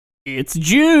It's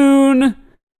June!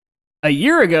 A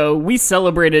year ago, we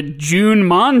celebrated June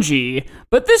Manji,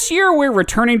 but this year we're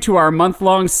returning to our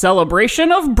month-long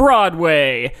celebration of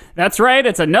Broadway. That's right,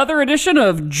 it's another edition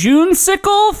of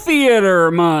June-sicle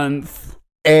Theater Month.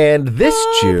 And this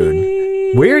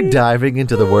June, we're diving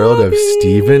into the world of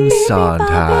Stephen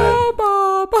Sondheim.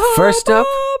 First up,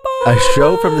 a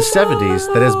show from the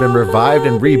 70s that has been revived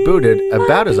and rebooted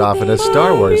about as often as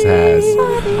Star Wars has.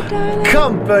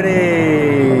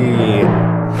 Company!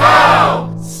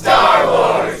 How Star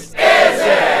Wars is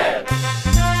it?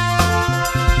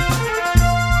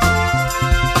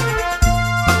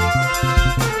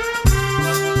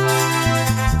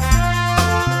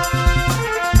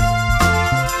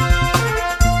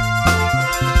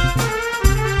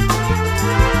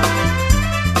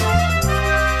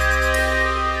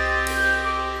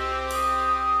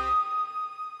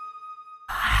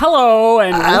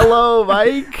 Hello,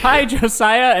 Mike. Hi,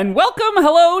 Josiah, and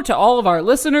hello to all of our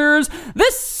listeners.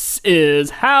 This is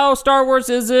How Star Wars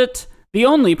Is It, the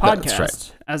only podcast, That's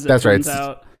right. as it That's turns right.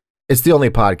 out. It's the only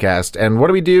podcast, and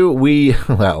what do?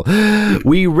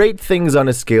 We rate things on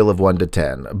a scale of 1 to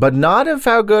 10, but not of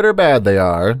how good or bad they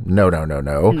are. No.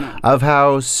 Of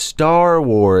how Star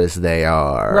Wars they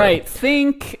are. Right.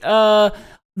 Think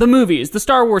the movies, the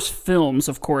Star Wars films,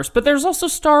 of course, but there's also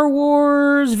Star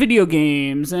Wars video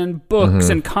games and books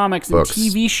and comics and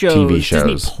TV shows,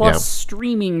 Disney Plus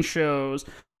streaming shows.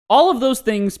 All of those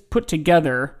things put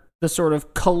together, the sort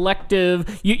of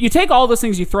collective... You take all those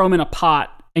things, you throw them in a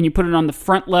pot, and you put it on the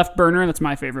front left burner. That's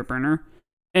my favorite burner.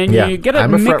 And you get it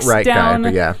mixed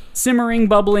down, simmering,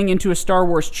 bubbling into a Star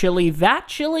Wars chili. That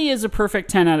chili is a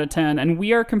perfect 10 out of 10, and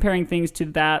we are comparing things to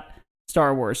that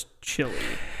Star Wars chili.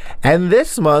 And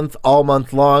this month, all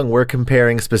month long, we're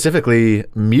comparing specifically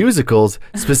musicals,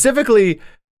 specifically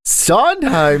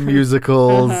Sondheim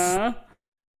musicals,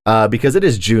 because it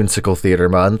is June-sicle Theater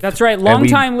Month. That's right.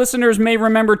 Longtime listeners may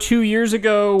remember 2 years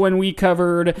ago when we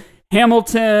covered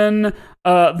Hamilton,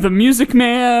 The Music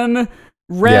Man,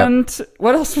 Rent. Yep.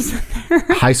 What else was in there?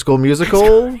 High School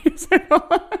Musical.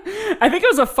 I think it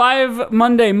was a 5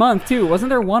 Monday month, too. Wasn't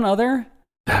there one other?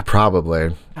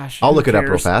 Probably. Gosh, I'll look it up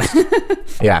real fast.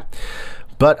 Yeah.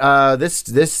 But this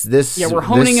we're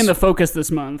honing in the focus this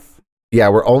month. Yeah,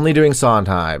 we're only doing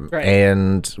Sondheim. Right.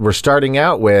 And we're starting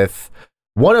out with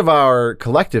one of our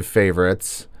collective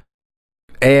favorites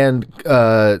and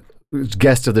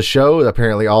guest of the show,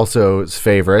 apparently also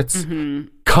favorites.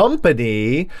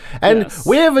 Company, and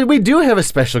we do have a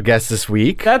special guest this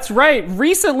week. That's right.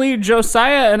 Recently,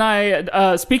 Josiah and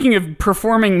I, speaking of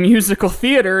performing musical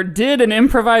theater, did an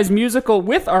improvised musical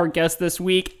with our guest this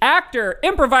week, actor,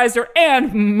 improviser,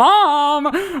 and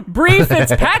mom, Bri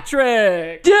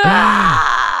Fitzpatrick. Don't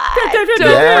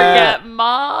forget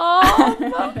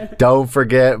mom. Don't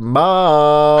forget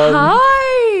mom.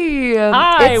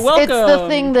 Hi, welcome. It's the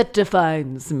thing that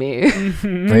defines me.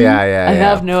 Yeah. I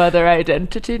have no other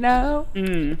identity now.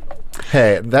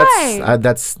 Hey,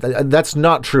 that's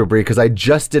not true, Bri, because I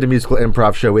just did a musical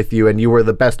improv show with you, and you were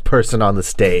the best person on the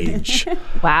stage.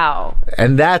 Wow.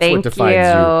 And that's what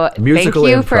defines you. Musical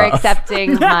Thank you improv. for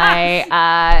accepting my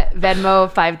Venmo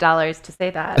of $5 to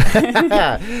say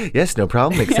that. Yes, no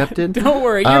problem. Accepted. Don't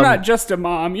worry, you're not just a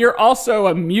mom. You're also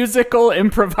a musical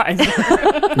improviser.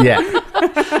 Yeah.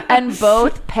 And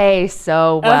both pay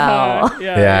so well.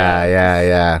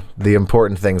 Yeah. The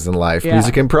important things in life. Yeah.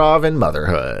 Music improv and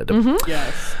motherhood.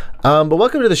 Yes. But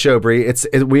welcome to the show, Bri.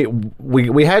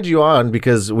 We had you on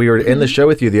because we were in the show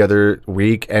with you the other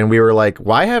week, and we were like,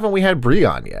 why haven't we had Bri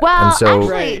on yet? Well, and so,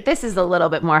 actually, this is a little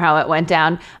bit more how it went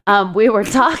down. We were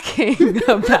talking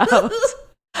about...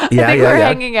 I think we were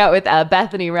hanging out with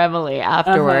Bethany Remley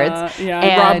afterwards. And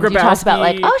Rob you talked about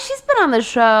like, oh, she's been on the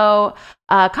show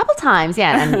a couple times.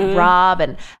 Yeah, and Rob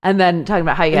and then talking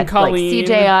about how you had like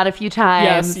CJ on a few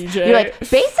times. Yeah, CJ. You're like,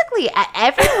 basically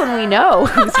everyone we know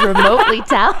who's remotely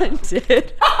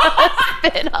talented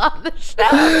has been on the show.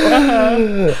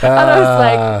 And I was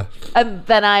like, and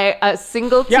then a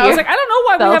single tear. Yeah, I was like, I don't know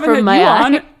why we haven't had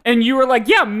you on. And you were like,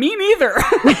 yeah, me neither. And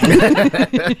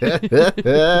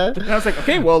I was like,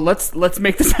 okay, well, let's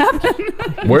make this happen.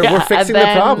 We're fixing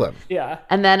the problem. Yeah.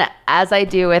 And then, as I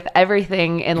do with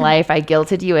everything in life, I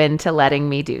guilted you into letting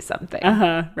me do something.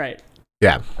 Right.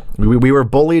 Yeah. We were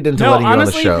bullied into letting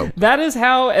honestly, you on the show. That is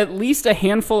how at least a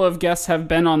handful of guests have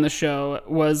been on the show,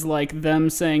 was like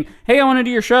them saying, hey, I want to do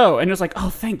your show. And it's like,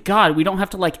 oh, thank God, we don't have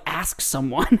to like ask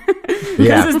someone.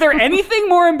 Because is there anything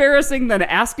more embarrassing than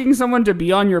asking someone to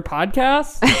be on your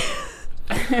podcast?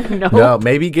 No,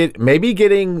 maybe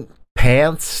getting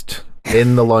pantsed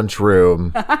in the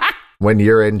lunchroom when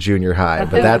you're in junior high.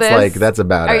 But that's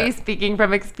about it. Are you speaking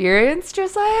from experience,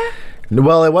 Josiah?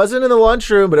 Well, it wasn't in the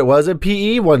lunchroom, but it was at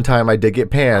PE one time. I did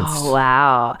get pants. Oh,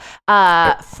 wow.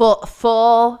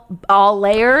 Full all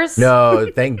layers? No,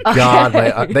 thank God.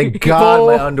 My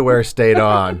underwear stayed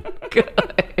on. Good.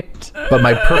 But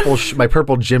my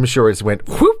purple gym shorts went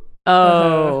whoop.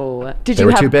 Oh. Did you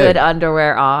have good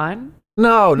underwear on?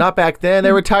 No, not back then.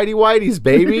 They were tidy whities,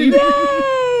 baby. Yay!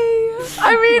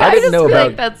 I mean, I just feel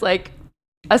like that's like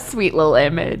a sweet little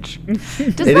image.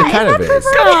 It kind of is.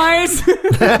 Guys!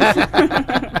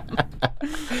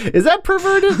 Is that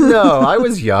perverted? No, I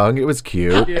was young. It was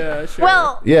cute. Yeah, sure.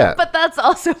 Well, yeah. But that's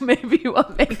also maybe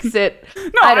what makes it.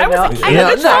 No, I don't know.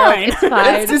 It's fine. It's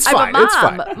fine. It's fine. It's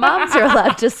fine. Moms are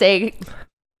allowed to say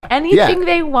anything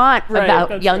they want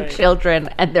about young children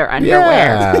and their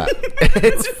underwear. Yeah,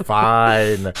 it's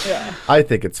fine. Yeah. I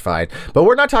think it's fine. But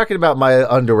we're not talking about my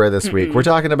underwear this week. We're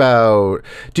talking about.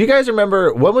 Do you guys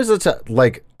remember when was it?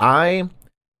 I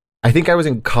think I was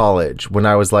in college when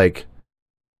I was like,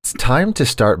 it's time to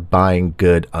start buying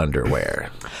good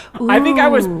underwear. Ooh. I think I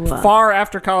was far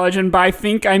after college, and by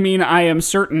think I mean I am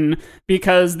certain,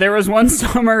 because there was one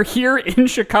summer here in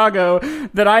Chicago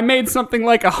that I made something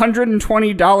like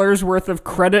 $120 worth of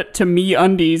credit to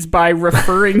MeUndies by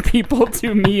referring people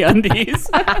to MeUndies.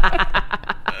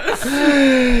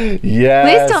 Yes.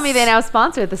 Please tell me they now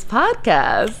sponsor this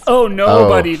podcast. Oh,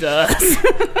 nobody does.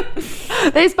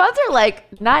 They sponsor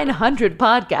like 900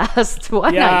 podcasts.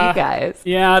 Why not you guys?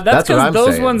 Yeah, that's because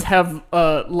those saying. ones have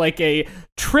like a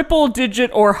triple digit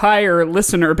or higher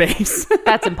listener base.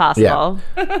 That's impossible.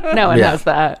 Yeah. No one has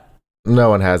that. No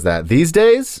one has that. These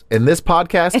days, in this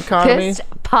podcast economy. This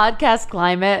podcast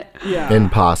climate. Yeah.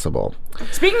 Impossible.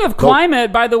 Speaking of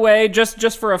climate, by the way,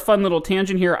 just for a fun little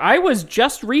tangent here, I was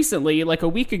just recently, like a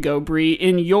week ago, Bri,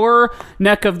 in your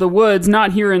neck of the woods,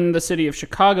 not here in the city of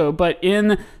Chicago, but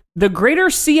in the greater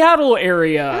Seattle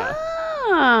area.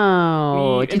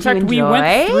 Oh, in fact, we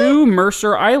went through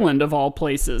Mercer Island of all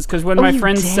places, because when my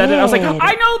friend said it, I was like, oh,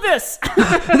 I know this.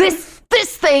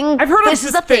 this thing. I've heard of this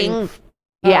is a thing.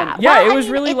 Yeah. It was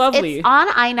really lovely. It's on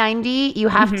I-90. You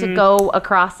have to go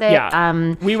across it.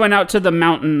 Yeah. We went out to the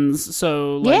mountains,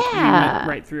 so we went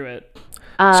right through it.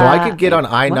 So I could get on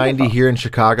I-90 here in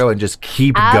Chicago and just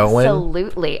keep going?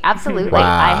 Absolutely. Wow,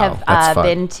 I have fun.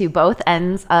 been to both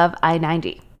ends of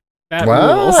I-90. That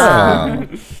wow.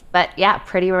 But yeah,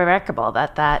 pretty remarkable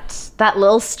that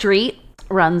little street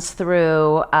runs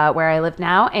through where I live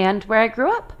now and where I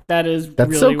grew up. That's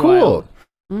really so cool. Wild.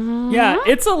 Mm-hmm. Yeah,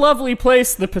 it's a lovely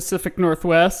place, the Pacific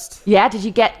Northwest. Yeah, did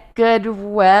you get good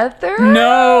weather?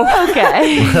 No.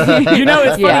 Okay.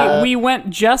 It's funny. We went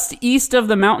just east of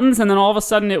the mountains, and then all of a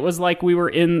sudden it was like we were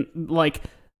in like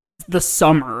the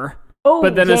summer. Oh,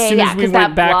 but then as soon as we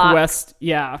went back west,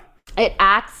 it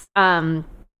acts.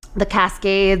 The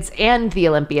Cascades and the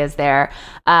Olympias there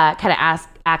kind of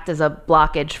act as a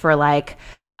blockage for like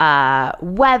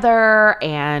weather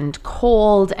and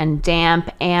cold and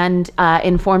damp and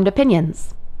informed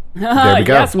opinions. There we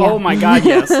go. Yes. Oh my God,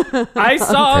 yes. I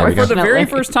saw for the very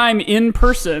first time in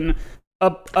person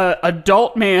a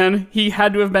adult man. He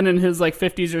had to have been in his like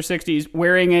 50s or 60s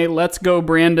wearing a "Let's Go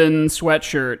Brandon"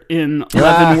 sweatshirt in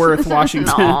Leavenworth,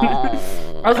 Washington.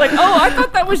 I was like, oh, I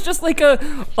thought that was just like a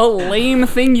lame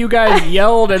thing you guys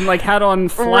yelled and like had on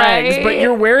flags, but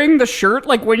you're wearing the shirt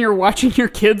like when you're watching your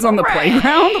kids on the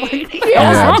playground. Like,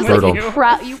 it's brutal.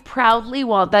 You proudly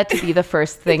want that to be the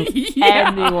first thing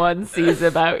anyone sees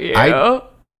about you.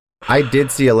 I did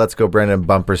see a "Let's Go Brandon"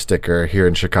 bumper sticker here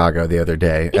in Chicago the other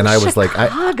day, and I was like,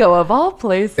 Chicago of all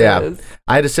places. Yeah,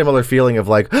 I had a similar feeling of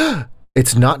like,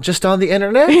 it's not just on the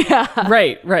internet. Yeah,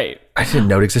 right. I didn't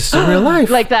know it existed in real life.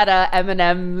 Like that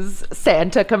M&M's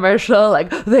Santa commercial.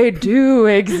 Like they do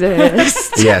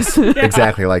exist. Yes,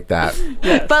 exactly like that.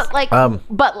 Yes. But like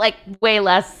way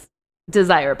less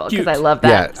desirable because I love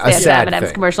that Santa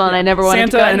M&M's commercial, and I never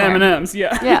wanted Santa to go and anywhere. M&M's.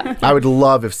 Yeah. I would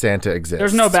love if Santa exists.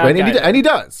 There's no bad guy. And he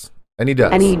does. And he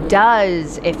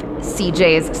does. If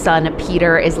CJ's son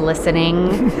Peter is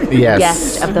listening, yes.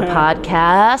 Guest of the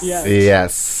podcast.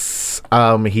 Yes.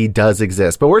 He does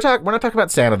exist. But we're not talking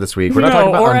about Santa this week. We're not talking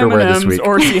about underwear M&Ms this week.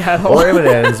 Or Seattle. Or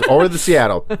M&Ms or the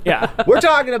Seattle. Yeah. We're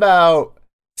talking about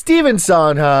Stephen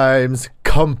Sondheim's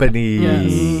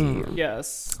Company.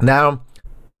 Yes. Now,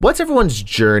 what's everyone's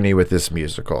journey with this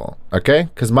musical? Okay?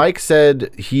 Because Mike said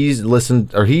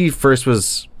he first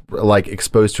was like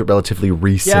exposed to it relatively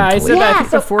recently. Yeah, I said that I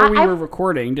think before we were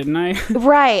recording, didn't I?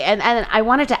 Right, and I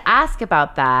wanted to ask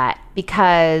about that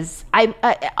because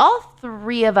all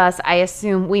three of us, I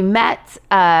assume, we met.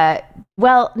 Mike,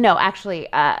 you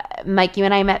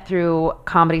and I met through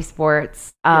Comedy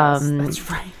Sports. Yes,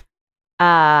 that's right.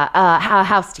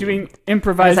 house team. Doing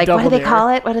improvised like, double what do they dare. call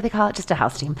it? What do they call it? Just a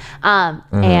house team.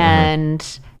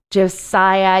 And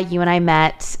Josiah, you and I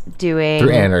met doing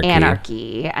Through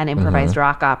Anarchy, an improvised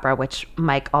rock opera, which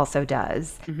Mike also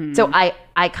does. So I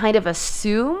kind of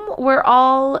assume we're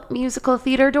all musical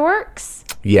theater dorks.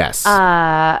 Yes.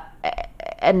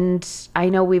 And I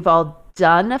know we've all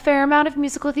done a fair amount of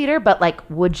musical theater, but like,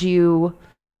 would you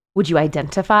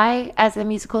identify as a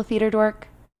musical theater dork?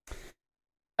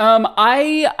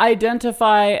 I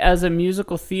identify as a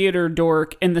musical theater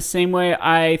dork in the same way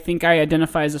I think I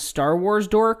identify as a Star Wars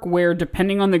dork, where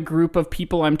depending on the group of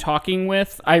people I'm talking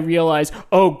with, I realize,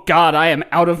 oh God, I am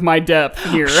out of my depth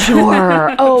here.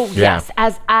 Sure. Oh yes,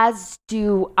 as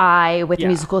do I with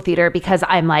musical theater, because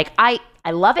I'm like, I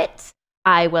love it.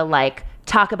 I will like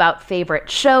talk about favorite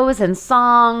shows and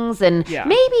songs and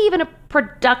maybe even a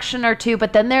production or two,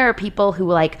 but then there are people who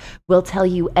like will tell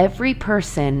you every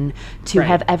person to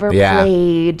have ever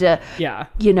played like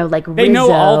they Rizzo.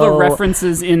 know all the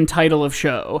references in title of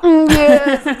show.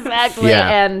 Yes, exactly.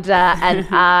 And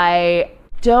I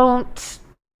don't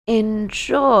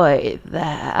enjoy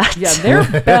that. Yeah,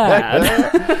 they're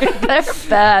bad. They're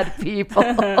bad people.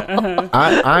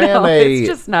 I am it's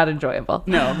just not enjoyable.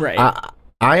 No, right.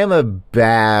 I am a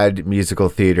bad musical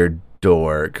theater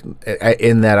dork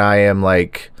in that I am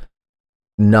like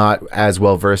not as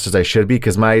well versed as I should be,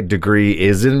 because my degree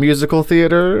is in musical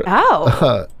theater.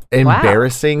 Oh.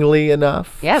 Embarrassingly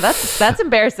enough. Yeah, that's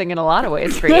embarrassing in a lot of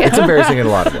ways for you. It's embarrassing in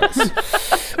a lot of ways.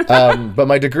 But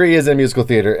my degree is in musical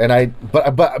theater, and I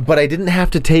didn't have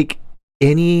to take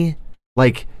any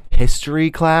like history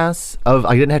class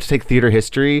I didn't have to take theater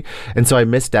history, and so I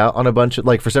missed out on a bunch of,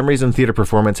 like, for some reason theater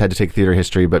performance had to take theater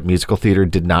history, but musical theater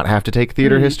did not have to take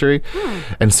theater history.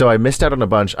 And so I missed out on a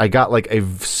bunch. I got like a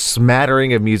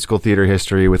smattering of musical theater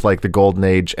history with like the golden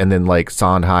age, and then like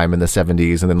Sondheim in the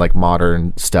 70s, and then like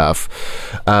modern stuff.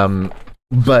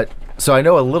 But so I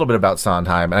know a little bit about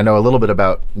Sondheim, and I know a little bit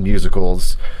about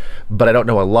musicals, but I don't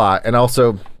know a lot. And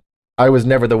also I was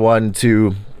never the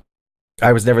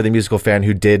musical fan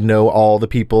who did know all the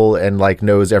people and like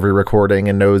knows every recording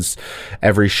and knows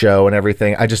every show and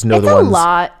everything. I just know the ones. It's a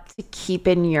lot to keep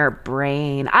in your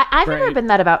brain. I've never been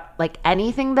that about like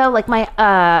anything though. Like my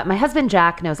husband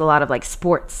Jack knows a lot of like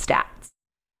sports stats.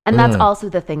 And that's also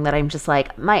the thing that I'm just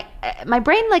like, my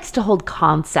brain likes to hold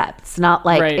concepts, not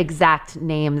like exact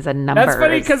names and numbers. That's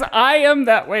funny because I am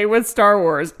that way with Star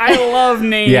Wars. I love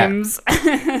names.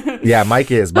 Yeah, Mike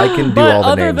can do all the names. But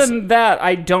other than that,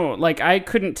 I don't. Like, I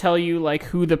couldn't tell you like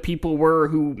who the people were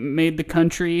who made the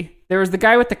country. There was the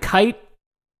guy with the kite,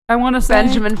 I want to say.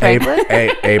 Benjamin Franklin?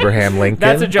 Abraham Lincoln.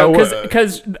 That's a joke,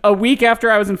 because a week after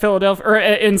I was in Philadelphia, or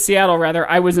in Seattle rather,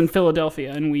 I was in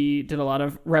Philadelphia, and we did a lot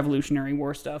of Revolutionary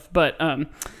War stuff. But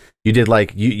you did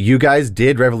like you guys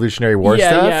did Revolutionary War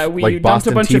stuff? Yeah, we like dumped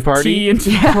Boston a bunch Tea of Party? tea into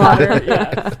water.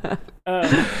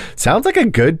 Yeah. Sounds like a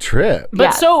good trip.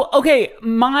 But so okay,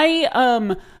 my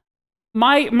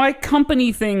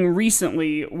company thing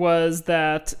recently was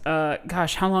that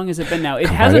gosh, how long has it been now? It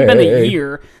hasn't been a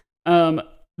year.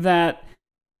 That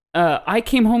I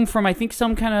came home from, I think,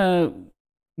 some kind of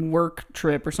work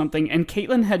trip or something, and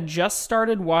Caitlin had just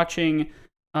started watching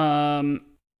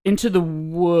Into the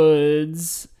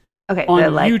Woods on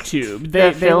YouTube.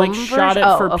 They like shot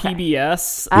it for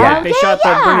PBS. They shot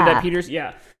the Bernadette Peters.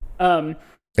 Yeah.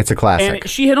 It's a classic. And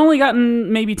she had only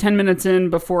gotten maybe 10 minutes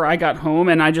in before I got home,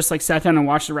 and I just like sat down and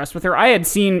watched the rest with her. I had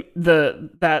seen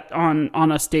that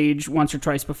on a stage once or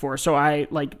twice before, so I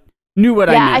like knew what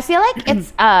I missed. Yeah, I feel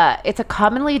like it's a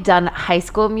commonly done high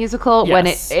school musical when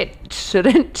it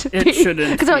shouldn't be. It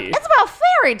shouldn't because like, it's about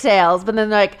fairy tales, but then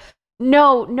they're like,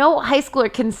 no high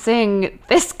schooler can sing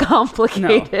this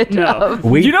complicated. No.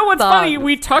 You know what's funny?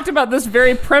 We talked about this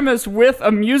very premise with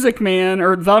a Music Man,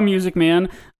 or The Music Man,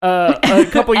 a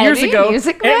couple years ago.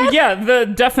 Music Man? And yeah,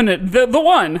 the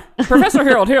one, Professor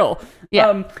Harold Hill.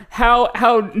 Yeah.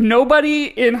 How nobody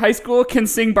in high school can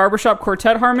sing barbershop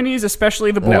quartet harmonies,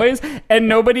 especially the boys, and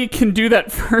nobody can do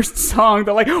that first song.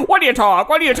 They're like, what do you talk?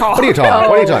 What do you talk? What do you talk?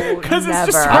 What do you talk? Because it's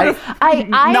just sort of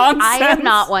nonsense. I am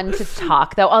not one to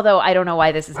talk, though, although I don't know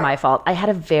why this is my fault. I had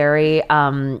a very,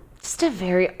 just a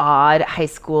very odd high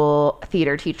school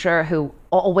theater teacher who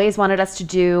always wanted us to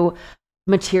do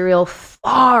material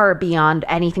far beyond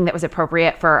anything that was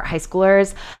appropriate for high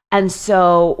schoolers. And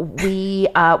so we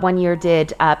one year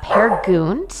did Peer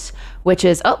Gynt, which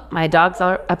is, my dogs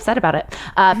are upset about it.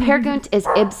 Peer Gynt is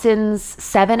Ibsen's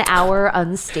 7-hour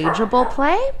unstageable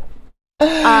play.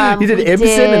 You did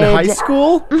Ibsen in high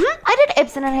school? I did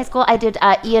Ibsen in high school. I did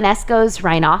Ian Esco's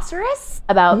Rhinoceros,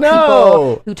 about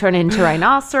people who turn into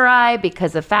rhinoceri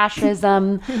because of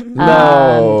fascism.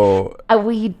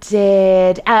 We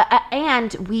did,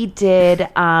 and we did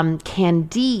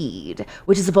Candide,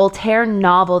 which is a Voltaire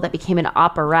novel that became an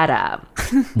operetta.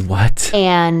 What?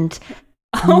 And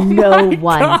no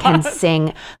one can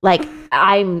sing. Like,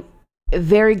 I'm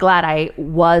very glad I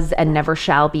was and never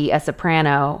shall be a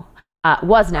soprano.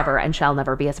 Was never and shall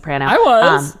never be a soprano. I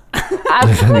was.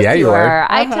 Of course yeah, you were.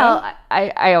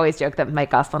 I always joke that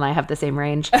Mike Gospel and I have the same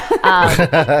range. But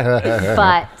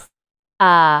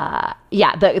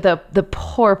yeah, the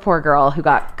poor girl who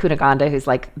got Cunegonde, who's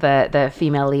like the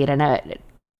female lead in a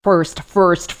first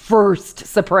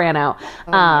soprano.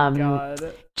 Oh my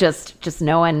God. Just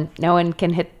no one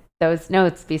can hit those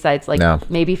notes besides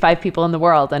maybe 5 people in the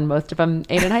world, and most of them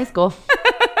ain't in high school.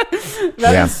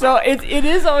 Is so it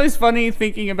is always funny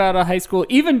thinking about a high school,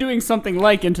 even doing something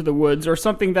like Into the Woods, or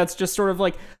something that's just sort of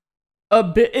like a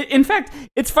bit. In fact,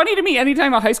 it's funny to me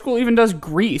anytime a high school even does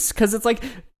Grease, because it's like,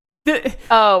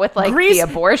 with like Grease, the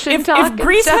abortion talk. If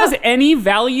Grease has any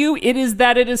value, it is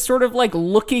that it is sort of like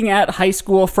looking at high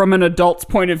school from an adult's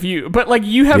point of view. But like,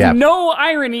 you have no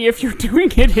irony if you're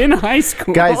doing it in high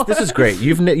school. Guys, this is great.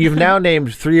 You've now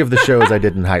named 3 of the shows I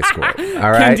did in high school.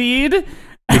 All right, Candide.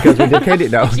 Because we did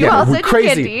Candide. No, you also did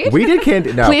crazy. Candide? We did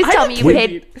Candide. No, please tell me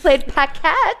you played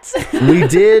Paquette. We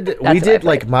did. We did.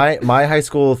 Like my high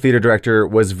school theater director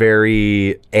was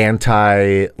very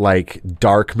anti like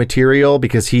dark material,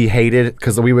 because he hated,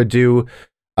 because we would do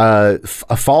a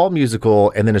fall musical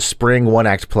and then a spring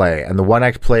 1-act play, and the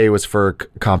 1-act play was for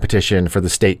competition, for the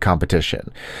state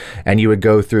competition, and you would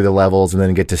go through the levels and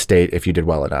then get to state if you did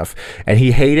well enough. And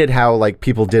he hated how like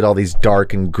people did all these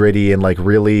dark and gritty and like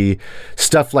really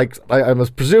stuff like I was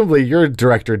presumably your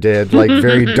director did, like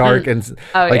very dark and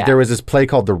there was this play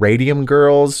called The Radium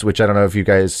Girls, which I don't know if you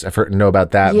guys know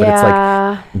about that, but it's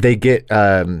like they get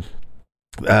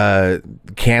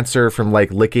cancer from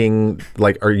like licking,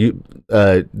 like,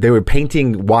 they were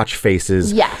painting watch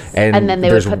faces, and then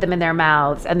they would put them in their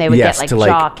mouths, and they would get like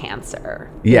jaw cancer,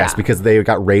 because they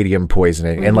got radium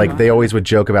poisoning, and like they always would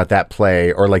joke about that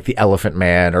play, or like The Elephant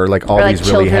Man, or like all or, like,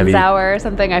 these really heavy Children's Hour or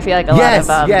something. I feel like a lot of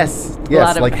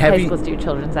like high heavy schools do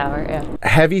Children's Hour,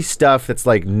 heavy stuff that's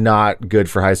like not good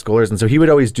for high schoolers. And so he would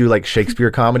always do like Shakespeare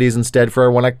comedies instead for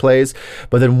our 1-act plays.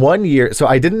 But then one year, so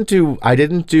I didn't do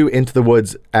Into the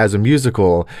Woods as a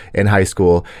musical in high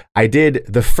school. I did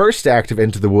the first act of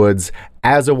Into the Woods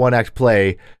as a 1-act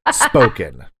play,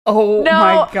 spoken. Oh no,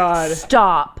 my God!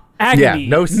 Stop. Agony,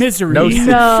 misery. No.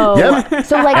 Yep.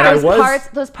 So like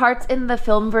those parts in the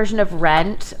film version of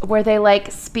Rent where they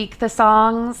like speak the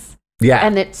songs. Yeah.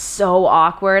 And it's so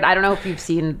awkward. I don't know if you've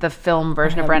seen the film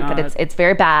version of Rent, but it's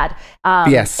very bad.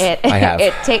 Yes, I have.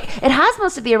 It has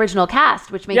most of the original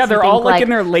cast, which makes me they're think all like in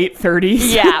their late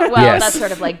 30s. Yeah, well, that's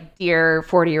sort of like dear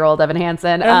 40-year-old Evan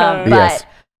Hansen.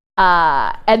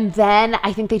 And then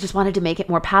I think they just wanted to make it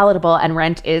more palatable, and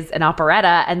Rent is an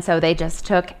operetta, and so they just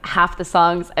took half the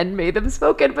songs and made them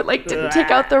spoken, but like didn't take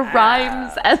out the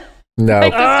rhymes and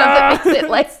like the stuff that makes it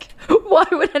like, why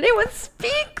would anyone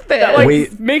speak this? That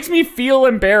like makes me feel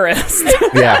embarrassed.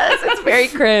 Yeah, it's very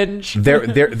cringe.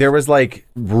 There was like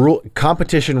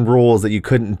competition rules that you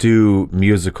couldn't do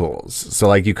musicals, so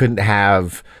like you couldn't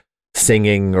have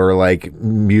singing or like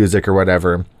music or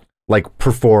whatever, like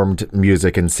performed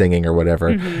music and singing or whatever.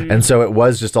 And so it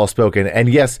was just all spoken. And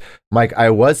yes, Mike, I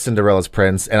was Cinderella's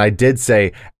prince, and I did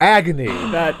say agony,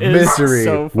 that is misery.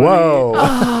 So funny.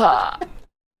 Whoa.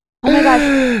 Oh my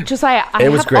gosh, Josiah, I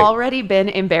have great. Already been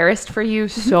embarrassed for you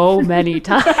so many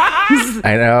times.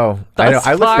 I know.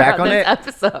 I look back on it.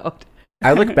 Episode.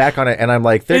 I look back on it and I'm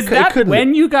like, is that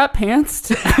when you got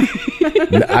pantsed?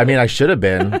 I mean, I should have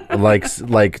been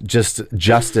like just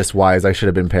justice wise, I should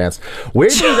have been pantsed.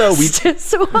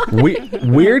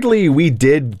 Weirdly, we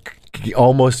did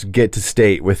almost get to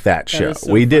state with that show.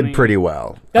 So we funny. did pretty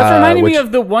well. That's reminding me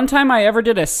of the one time I ever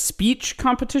did a speech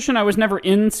competition. I was never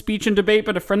in speech and debate,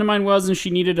 but a friend of mine was, and she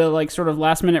needed a like sort of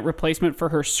last minute replacement for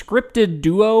her scripted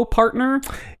duo partner.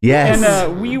 Yes.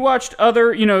 And we watched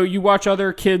you watch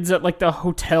other kids at like the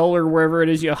hotel or wherever it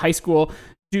is, high school,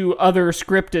 do other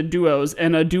scripted duos,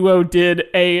 and a duo did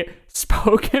a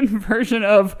spoken version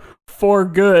of For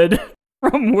Good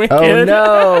from Wicked. Oh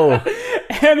no.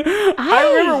 And I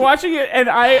remember watching it, and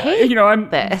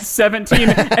I'm 17,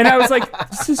 and I was like,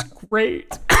 this is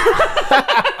great.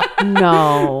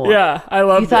 No. Yeah, I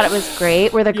love it. You thought it was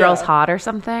great? Were the girls hot or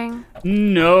something?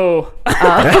 No.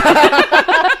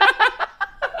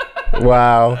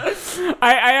 Wow.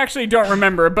 I actually don't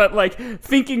remember, but like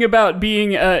thinking about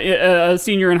being a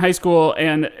senior in high school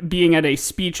and being at a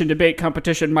speech and debate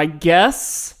competition, my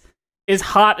guess is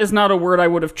hot is not a word I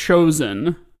would have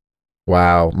chosen.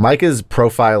 Wow. Mike is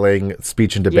profiling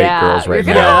speech and debate girls right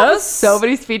you're now. gonna have so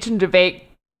many speech and debate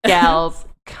gals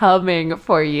coming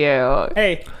for you.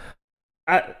 Hey,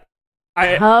 coming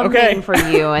okay. for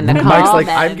you in the Mike's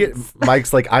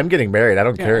comments. like, I'm getting married. I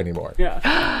don't care anymore. Yeah.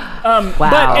 Wow.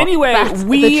 But anyway,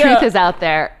 the truth is out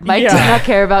there. Mike does not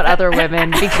care about other women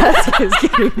because he's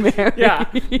getting married.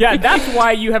 Yeah, that's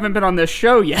why you haven't been on this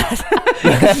show yet.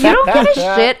 You don't give a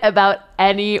shit about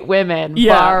any women,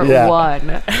 bar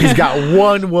one. He's got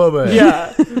one woman.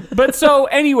 Yeah. But so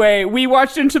anyway, we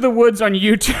watched Into the Woods on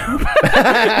YouTube.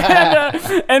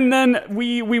 and then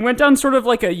we went down sort of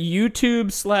like a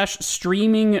YouTube /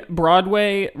 streaming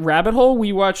Broadway rabbit hole.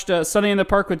 We watched Sunday in the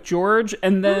Park with George,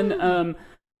 and then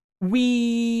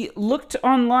we looked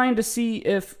online to see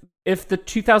if the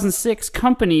 2006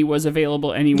 Company was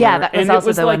available anywhere. Yeah, that was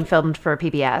also the one filmed for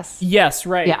PBS. Yes,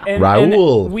 right. Yeah.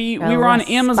 Raoul. And we were on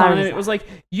Amazon, and it was like,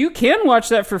 you can watch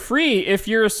that for free if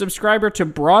you're a subscriber to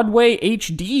Broadway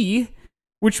HD,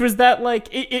 which was that, like,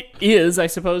 it is, I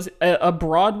suppose, a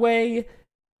Broadway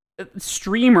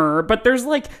streamer, but there's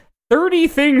like 30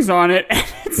 things on it, and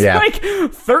it's like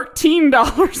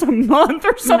 $13 a month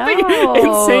or something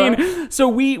insane. So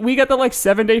we got the like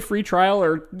 7-day free trial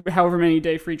or however many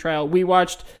day free trial. We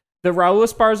watched the Raul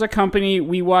Esparza Company.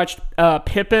 We watched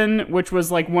Pippin, which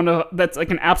was like that's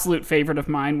like an absolute favorite of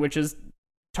mine, which is,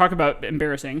 talk about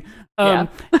embarrassing. And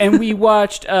we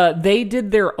watched, they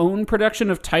did their own production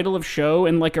of Title of Show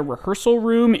in like a rehearsal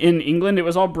room in England. It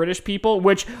was all British people,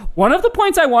 which one of the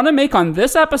points I want to make on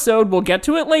this episode, we'll get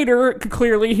to it later,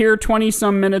 clearly here 20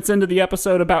 some minutes into the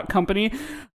episode about Company.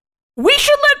 We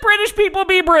should let British people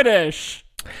be British.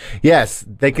 Yes,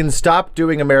 they can stop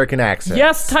doing American accents.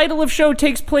 Yes, Title of Show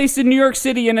takes place in New York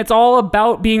City, and it's all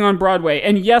about being on Broadway.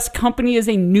 And yes, Company is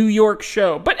a New York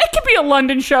show, but it could be a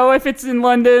London show if it's in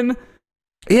London.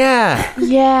 Yeah.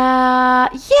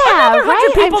 Another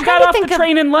 100 people got off the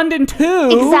train in London too.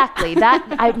 Exactly. That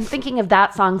I'm thinking of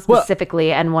that song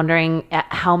specifically and wondering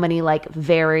how many like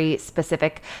very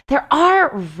specific. There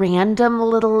are random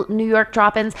little New York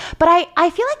drop-ins, but I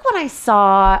feel like when I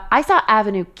saw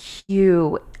Avenue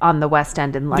Q on the West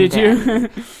End in London. Did you?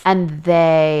 And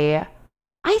I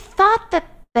thought that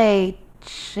they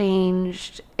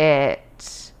changed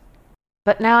it,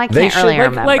 but now I can't really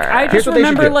remember. Like I just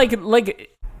remember like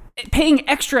paying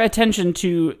extra attention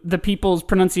to the people's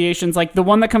pronunciations. Like the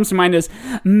one that comes to mind is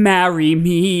 "marry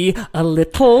me a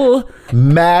little."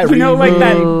 Marry me. You know, like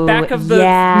that back of the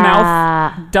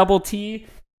mouth double T.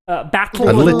 Battle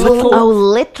a little. Oh,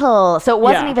 little. So it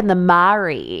wasn't even the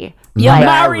Mari. Yeah,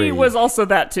 Mari was also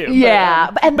that too.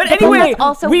 Yeah, but anyway,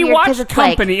 also we watched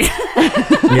Company.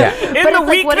 Yeah, in the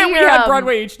week that we had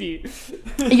Broadway HD.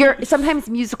 Sometimes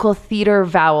musical theater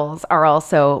vowels are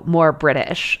also more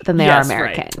British than they are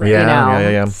American. Right.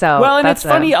 Yeah. So and it's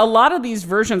funny. A lot of these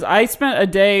versions, I spent a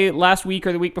day last week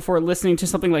or the week before listening to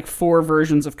something like 4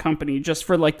 versions of Company just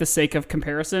for like the sake of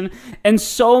comparison. And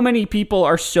so many people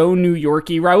are so New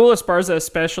Yorky. Raul Esparza,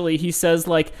 especially, he says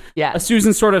like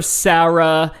Susan sort of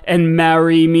Sarah and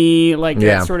marry me, like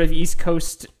that sort of East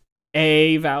Coast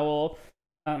A vowel.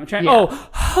 Hurry.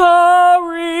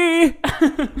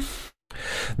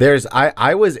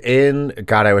 I was in,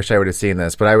 God, I wish I would have seen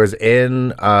this, but I was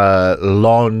in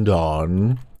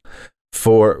London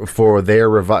for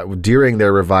their during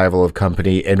their revival of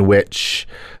Company, in which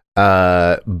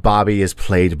Bobby is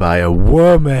played by a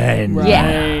woman. Right.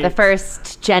 Yeah, the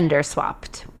first gender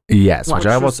swapped. Yes, which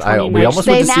we almost went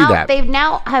to see that. They've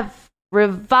now have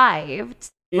revived.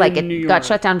 Like it got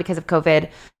shut down because of COVID,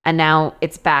 and now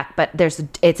it's back. But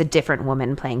it's a different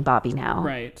woman playing Bobby now.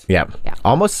 Right. Yeah.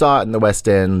 Almost saw it in the West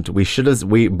End. We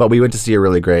went to see a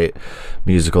really great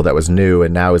musical that was new,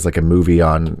 and now is like a movie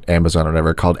on Amazon or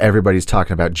whatever called Everybody's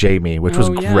Talking About Jamie, which was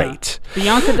great.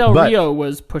 Bianca Del Rio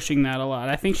was pushing that a lot.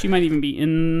 I think she might even be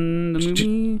in the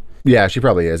movie. Yeah, she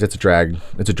probably is. It's a drag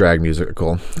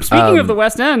musical. Speaking of the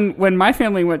West End, when my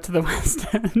family went to the West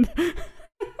End.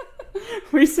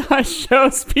 We saw a show,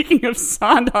 speaking of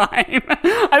Sondheim.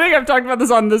 I think I've talked about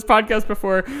this on this podcast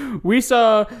before. We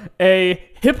saw a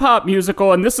hip-hop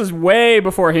musical, and this is way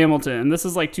before Hamilton. This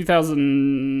is like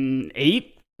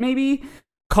 2008, maybe,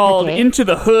 called Into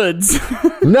the Hoods.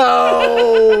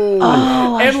 No!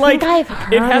 And like, I've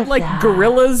heard it had like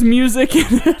Gorillaz music in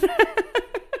it.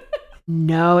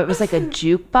 No, it was like a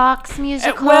jukebox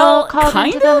musical called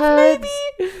kind Into the Hoods.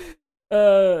 Maybe?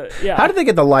 How did they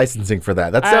get the licensing for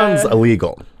that? That sounds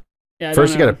illegal. Yeah,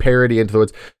 First, you got to parody Into the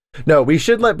Woods. No, we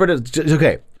should let British.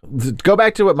 Okay, go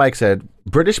back to what Mike said.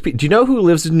 Do you know who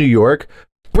lives in New York?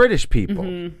 British people.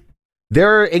 Mm-hmm.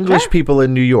 There are English people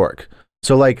in New York.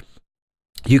 So like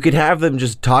you could have them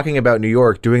just talking about New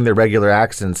York, doing their regular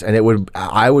accents, and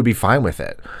I would be fine with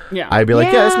it. Yeah. I'd be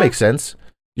like, yeah, this makes sense.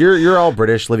 You're all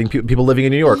British people living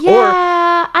in New York.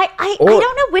 Yeah. I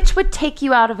don't know which would take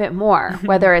you out of it more,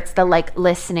 whether it's the like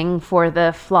listening for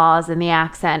the flaws in the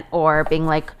accent or being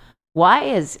like, why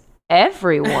is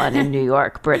everyone in New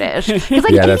York British? Because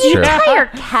like if the entire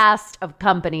cast of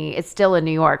Company is still in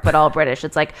New York but all British,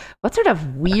 it's like, what sort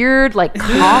of weird like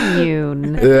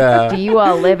commune do you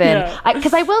all live in?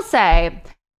 Because I will say,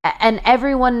 and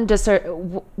everyone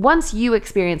once you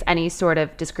experience any sort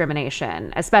of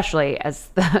discrimination, especially as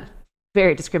the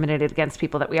very discriminated against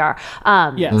people that we are,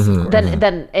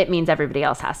 then it means everybody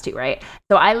else has to, right?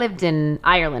 So I lived in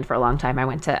Ireland for a long time. I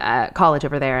went to college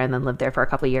over there and then lived there for a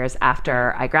couple of years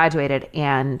after I graduated.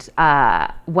 And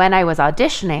when I was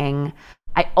auditioning,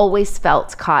 I always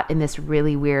felt caught in this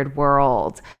really weird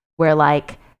world where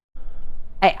like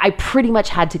I pretty much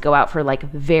had to go out for like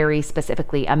very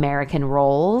specifically American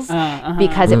roles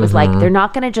because it was like they're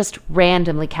not going to just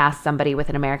randomly cast somebody with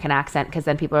an American accent because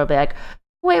then people will be like,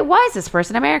 wait, why is this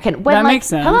person American? When, that like, makes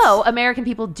sense. Hello, American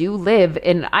people do live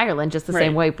in Ireland just the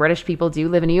same way British people do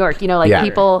live in New York. You know, like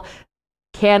people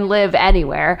can live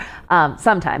anywhere.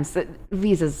 Sometimes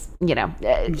visas, you know,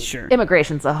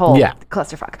 immigration's a whole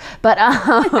clusterfuck. But can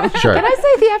I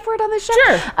say the F word on this show?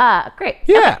 Sure. Great.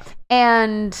 Yeah. Okay.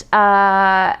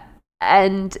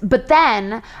 But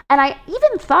then I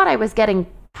even thought I was getting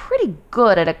pretty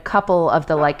good at a couple of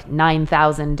the like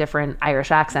 9,000 different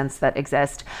Irish accents that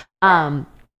exist.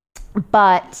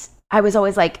 But I was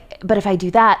always like, but if I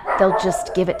do that, they'll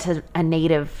just give it to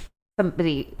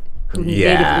somebody who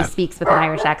natively speaks with an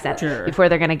Irish accent before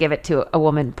they're going to give it to a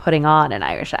woman putting on an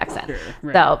Irish accent.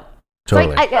 So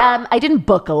totally. I didn't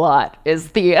book a lot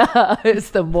is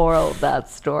the moral of that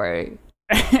story.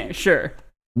 Sure.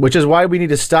 Which is why we need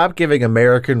to stop giving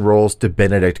American roles to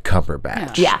Benedict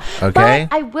Cumberbatch. Yeah. Okay.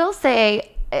 But I will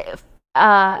say,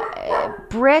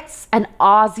 Brits and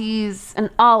Aussies and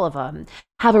all of them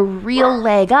have a real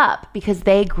leg up because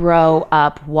they grow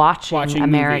up watching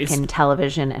American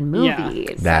television and movies.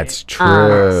 Yeah. That's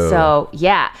true. So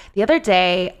yeah, the other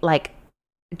day, like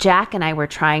Jack and I were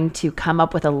trying to come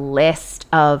up with a list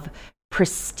of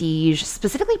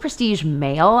specifically prestige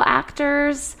male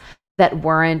actors that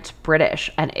weren't British,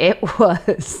 and it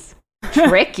was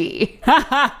tricky.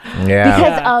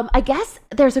 Because I guess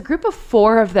there's a group of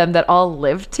 4 of them that all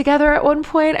lived together at one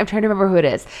point. I'm trying to remember who it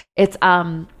is.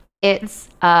 It's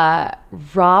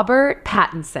Robert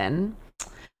Pattinson,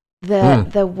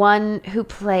 the one who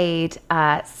played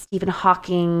Stephen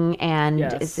Hawking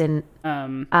and is in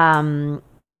Harry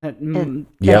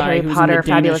Potter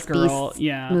Fabulous Beasts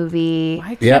movie.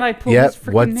 Why can't I pull his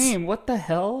freaking name? What the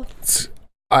hell?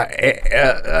 Let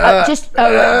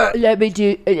me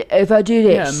do. If I do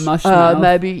this,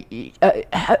 maybe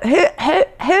Eddie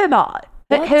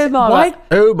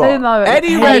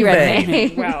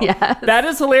Redmayne. Wow, that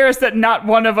is hilarious. That not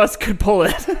one of us could pull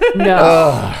it.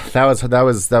 No, that was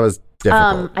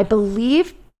difficult. I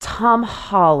believe Tom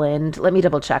Holland. Let me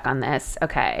double check on this.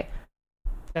 Okay,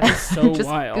 that is so just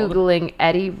wild. Googling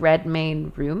Eddie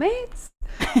Redmayne roommates.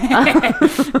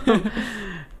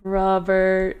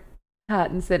 Robert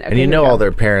Pattinson. Okay, and you know all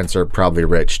their parents are probably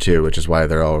rich too, which is why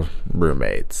they're all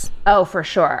roommates. Oh, for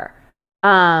sure.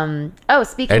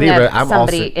 Speaking of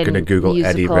somebody in Google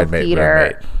musical Eddie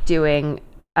theater doing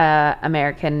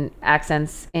American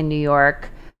accents in New York,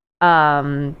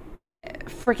 freaking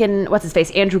what's his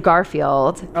face? Andrew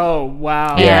Garfield. Oh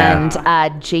wow. And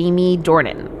Jamie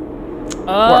Dornan.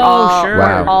 Oh,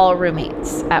 we're all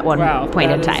roommates at one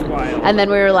point in time. And then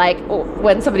we were like,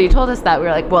 when somebody told us that, we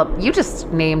were like, well, you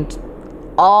just named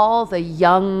all the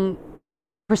young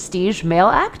prestige male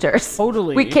actors.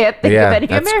 Totally. We can't think of any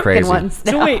American ones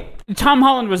now. So wait, Tom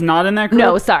Holland was not in that group?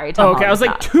 No, sorry. Tom Holland I was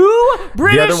like, 2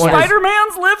 British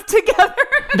Spider-Mans live together?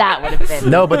 That would have been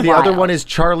No, but the wild. other one is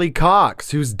Charlie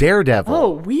Cox, who's Daredevil. Oh,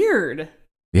 weird.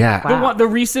 Yeah. Wow. The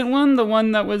recent one, the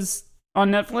one that was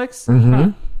on Netflix? Mm-hmm.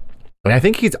 Huh. And I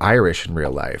think he's Irish in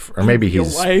real life, or maybe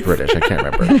he's British. I can't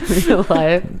remember. Real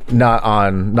life. Not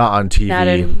on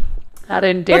TV. Not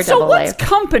in Daredevil. But so what's life.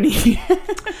 Company?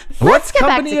 What's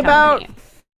Company about?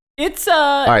 It's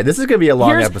all right, this is gonna be a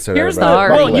long episode.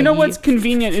 Well, you know what's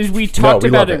convenient is we talked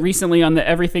about it recently on the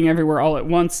Everything Everywhere All at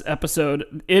Once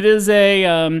episode. It is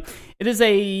a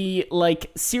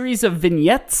like series of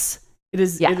vignettes. It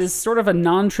is sort of a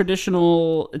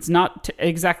non-traditional. It's not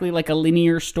exactly like a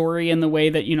linear story in the way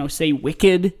that, you know, say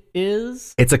Wicked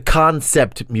is. It's a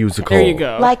concept musical. There you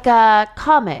go. Like a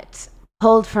Comet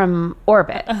pulled from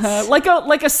orbit. Like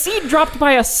a seed dropped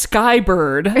by a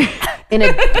skybird. In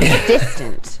a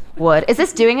distant wood. Is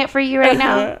this doing it for you right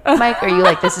now, Mike? Or are you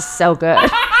like, this is so good?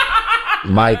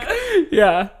 Mike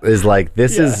is like,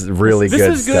 this is really good.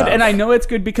 This is good, stuff. and I know it's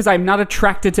good because I'm not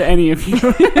attracted to any of you.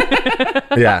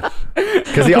 Yeah.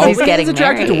 Because he only getting is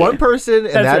attracted married. to one person,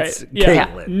 and that's right.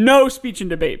 Caitlin. No speech and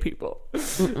debate, people.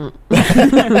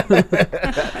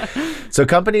 So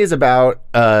Company is about,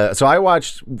 so I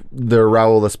watched the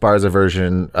Raul Esparza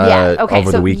version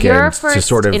over the weekend. Your first to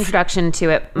sort of introduction to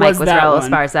it, Mike, was that Raul one.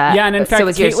 Esparza. Yeah, and in fact,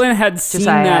 Caitlin had seen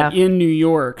that in New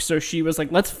York, so she was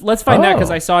like, let's find out,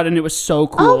 because I saw it and it was so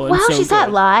cool. Oh, wow, and so she saw it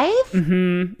live?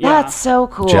 Mm-hmm. Yeah. That's so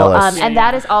cool. Jealous. And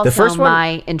that is also The first one-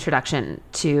 my introduction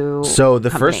to So the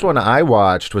Company. first one I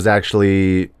watched was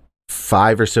actually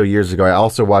 5 or so years ago. I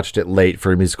also watched it late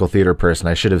for a musical theater person.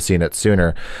 I should have seen it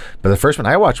sooner. But the first one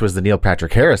I watched was the Neil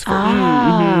Patrick Harris version,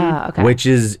 Okay. which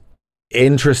is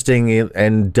interesting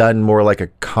and done more like a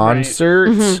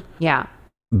concert, Yeah.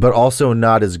 but also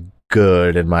not as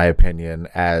good, in my opinion,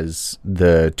 as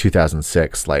the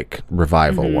 2006 like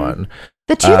revival one.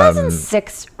 The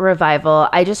 2006 revival,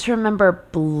 I just remember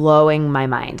blowing my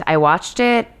mind. I watched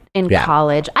it in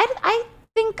college. I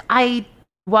think I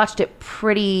watched it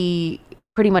pretty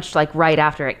much like right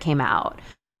after it came out.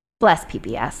 Bless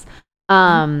PBS.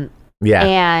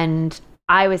 And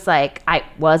I was like, I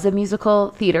was a musical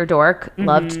theater dork,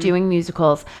 loved doing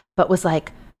musicals, but was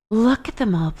like, look at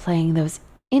them all playing those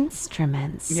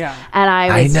instruments. Yeah. And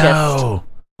I was just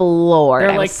floored. They're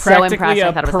I like was so impressed. practically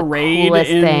I thought it a was the parade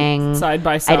coolest in thing side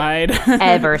by side I'd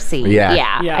ever seen.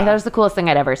 Yeah. I thought it was the coolest thing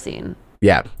I'd ever seen.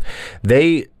 Yeah.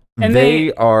 They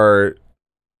are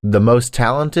the most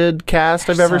talented cast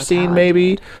I've ever seen, talented.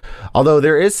 maybe. Although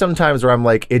there is some times where I'm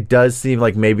like, it does seem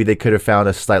like maybe they could have found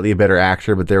a slightly better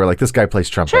actor, but they were like, this guy plays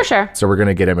trumpet. Sure. So we're going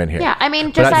to get him in here. Yeah, I mean,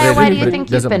 But Josiah, why do you but it think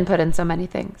you've doesn't- been put in so many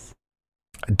things?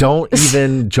 Don't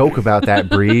even joke about that,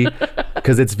 Bri,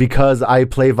 because it's because I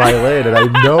play violin and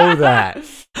I know that.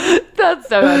 That's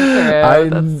so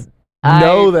untrue. I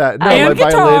know that. No, And my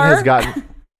guitar. violin has gotten...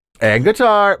 And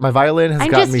guitar. My violin has I'm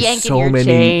gotten just me yanking so your many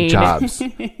chain. jobs.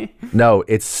 No,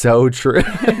 it's so true.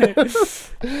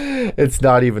 It's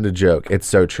not even a joke. It's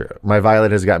so true. My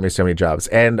violin has gotten me so many jobs.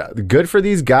 And good for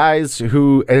these guys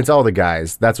who... And it's all the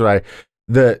guys. That's what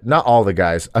not all the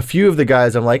guys. A few of the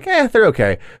guys, I'm like, they're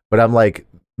okay. But I'm like...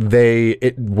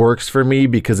 it works for me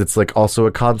because it's like also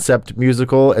a concept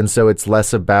musical, and so it's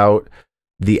less about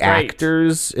the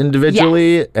actors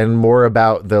individually and more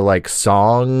about the like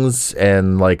songs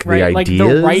and like the ideas. Like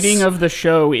the writing of the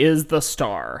show is the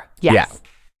star. Yes. Yeah.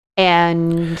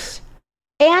 And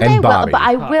Bobby.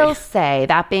 I will say,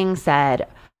 that being said,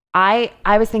 I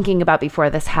was thinking about before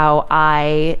this how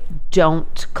I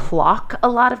don't clock a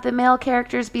lot of the male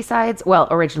characters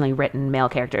originally written male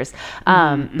characters,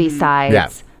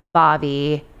 besides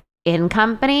Bobby in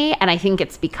Company. And I think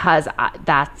it's because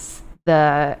that's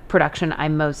the production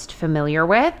I'm most familiar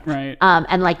with. Right.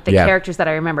 And like the characters that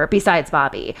I remember besides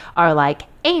Bobby are like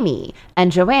Amy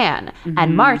and Joanne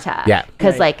and Marta. Yeah.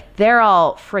 Because like they're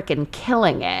all freaking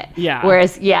killing it. Yeah.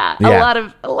 Whereas a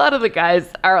lot of the guys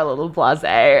are a little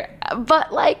blasé,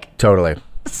 but like Totally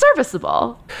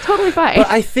serviceable. Totally fine. But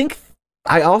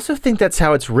I also think that's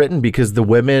how it's written because the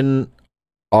women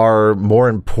are more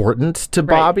important to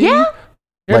Bobby. Yeah.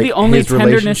 They're Like, the only his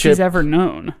tenderness relationship- he's ever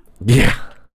known. Yeah.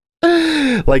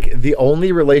 Like the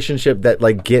only relationship that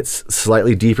like gets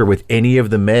slightly deeper with any of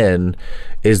the men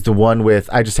is the one with,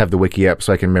 I just have the wiki up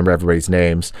so I can remember everybody's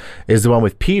names, is the one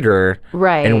with Peter,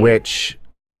 Right. in which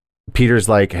Peter's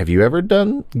like, have you ever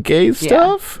done gay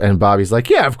stuff? And Bobby's like,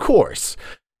 yeah, of course.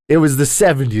 It was the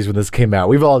 70s when this came out.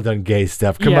 We've all done gay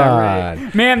stuff. Come on.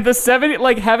 Right. Man, the 70s,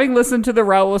 like having listened to the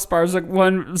Raul Esparza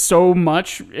one so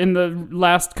much in the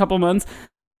last couple months,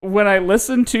 when I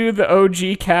listened to the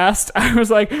OG cast, I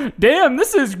was like, damn,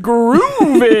 this is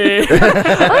groovy. I think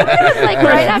it was like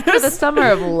right after the Summer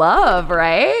of Love,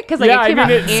 right? Because like it came out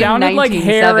it in sounded like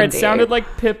Hair, it 1970. sounded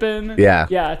like Pippin. Yeah.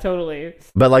 Yeah, totally.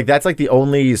 But like that's like the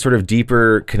only sort of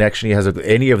deeper connection he has with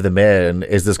any of the men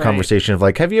is this conversation of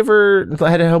like, have you ever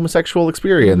had a homosexual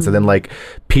experience? And then like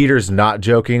Peter's not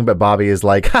joking, but Bobby is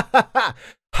like, ha ha ha,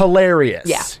 hilarious.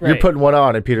 Yeah, You're right. putting one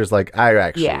on, and Peter's like, I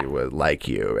actually would like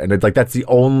you. And it's like that's the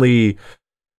only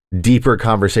deeper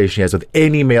conversation he has with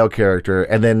any male character.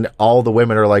 And then all the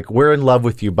women are like, we're in love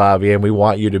with you, Bobby, and we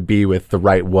want you to be with the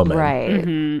right woman.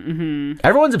 Right.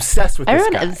 Everyone's obsessed with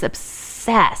Everyone this guy. is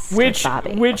obsessed with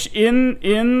Bobby. Which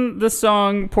in the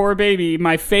song Poor Baby,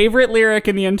 my favorite lyric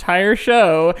in the entire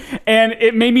show, and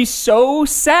it made me so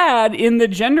sad in the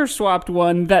gender swapped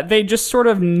one that they just sort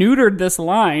of neutered this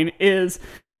line, is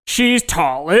she's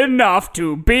tall enough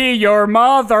to be your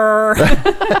mother.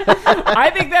 I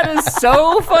think that is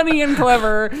so funny and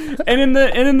clever. And in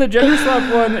the gender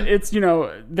swap one, it's,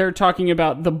 they're talking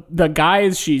about the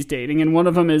guys she's dating, and one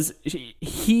of them is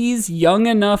he's young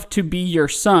enough to be your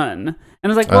son.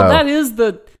 And I was like, well, that is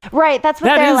the right. That's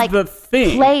what they're like the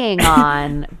thing. Playing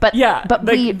on. But yeah, but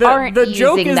we aren't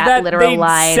using that literal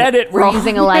line. Said it wrong. We're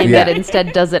using a line that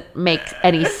instead doesn't make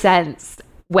any sense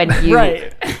when you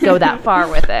go that far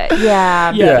with it.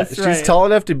 Yeah. She's tall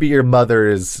enough to be your mother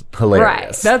is hilarious.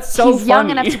 Right. That's so He's funny. young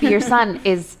enough to be your son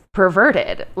is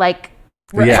perverted. Like,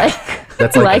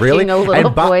 that's liking really a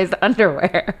little boy's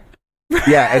underwear.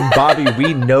 Yeah, and Bobby,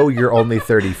 we know you're only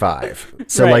 35.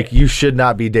 So, you should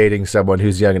not be dating someone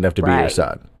who's young enough to be your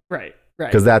son. Right.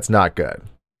 Because that's not good.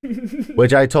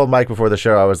 Which I told Mike before the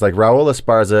show, I was like, Raul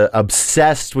Esparza,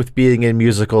 obsessed with being in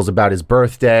musicals about his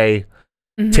birthday.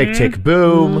 Tick, Tick,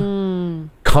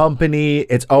 Boom, Company.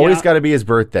 It's always got to be his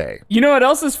birthday. You know what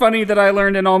else is funny that I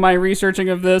learned in all my researching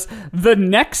of this? The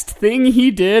next thing he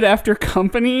did after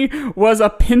Company was a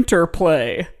Pinter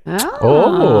play.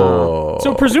 Oh.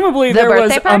 So presumably there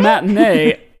was a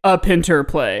matinee, a Pinter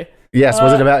play. Yes,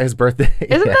 was it about his birthday?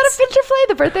 Isn't that a Pinter play,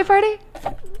 the birthday party?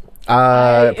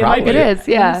 Probably. It is,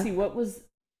 yeah. Let me see, what was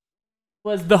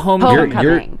the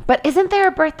homecoming? But isn't there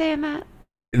a birthday in that?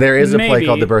 There is a play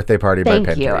called The Birthday Party by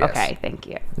Pinter. Thank you. Yes. Okay, thank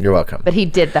you. You're welcome. But he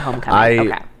did the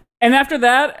homecoming. Okay. And after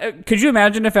that, could you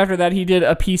imagine if after that he did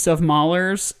a piece of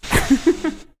Mahler's?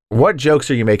 What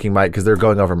jokes are you making, Mike? Because they're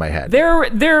going over my head.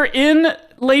 They're in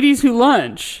Ladies Who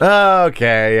Lunch.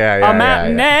 Okay, yeah. A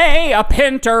matinee, a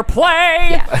Pinter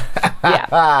play. Yeah.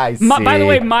 I see. By the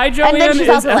way, my Joanne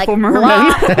is Ethel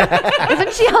Merman.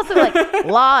 Isn't she also like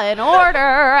Law and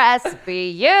Order,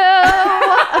 SVU?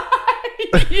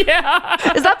 Yeah.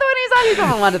 Is that the one he's on? He's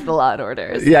on one of the Law and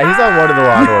Orders. Yeah, he's on one of the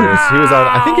Law and Orders. He was on,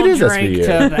 I think it is drink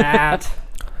SVU. to that.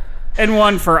 And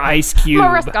one for Ice Cube.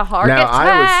 Mariska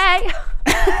Hargitay.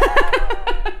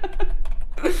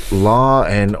 Law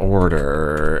and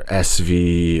Order,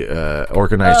 SV,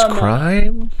 organized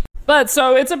crime. But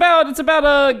so it's about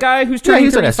a guy who's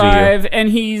turning 35, and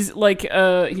he's like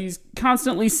he's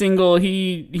constantly single.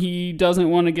 He doesn't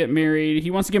want to get married.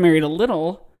 He wants to get married a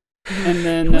little, and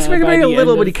then he wants to get married a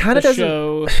little, but he kind of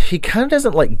doesn't. He kind of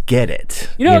doesn't get it.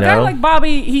 A guy like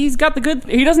Bobby, he's got the good.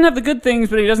 He doesn't have the good things,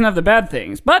 but he doesn't have the bad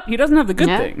things. But he doesn't have the good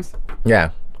things.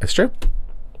 Yeah, that's true.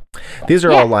 These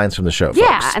are all lines from the show, folks.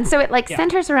 Yeah, and so it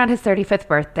centers around his 35th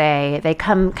birthday. They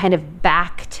come kind of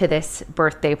back to this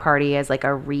birthday party as like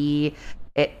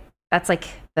that's like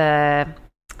the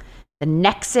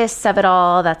nexus of it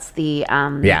all. That's the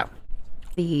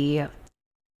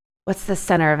what's the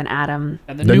center of an atom?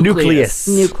 The nucleus.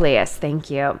 Nucleus, thank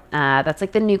you. That's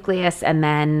like the nucleus, and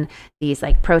then these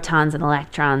like protons and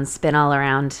electrons spin all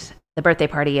around the birthday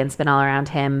party and spin all around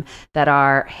him that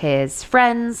are his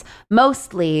friends,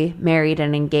 mostly married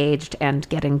and engaged and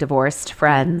getting divorced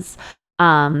friends.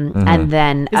 And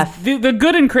then the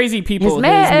good and crazy people, his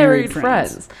married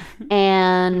friends.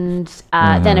 And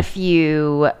then a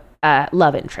few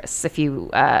love interests, a few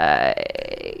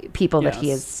people that he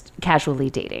is casually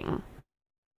dating.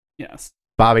 Yes.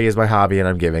 Bobby is my hobby and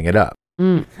I'm giving it up.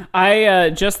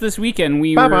 I just this weekend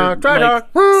we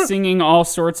were singing all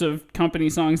sorts of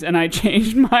company songs, and I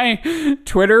changed my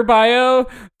Twitter bio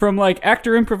from like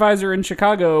actor improviser in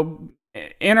Chicago,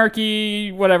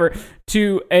 anarchy, whatever,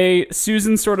 to a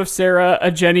Susan sort of Sarah,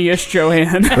 a Jenny-ish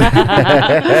Joanne.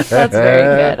 That's very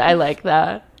good. I like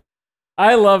that.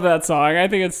 I love that song. I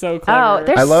think it's so clever. Oh,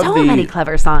 there's many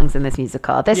clever songs in this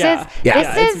musical. This is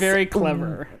it's very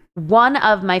clever. One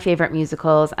of my favorite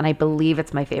musicals, and I believe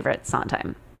it's my favorite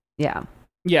Sondheim. Yeah.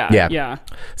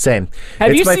 Same.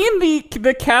 Have you seen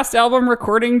the cast album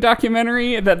recording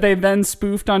documentary that they then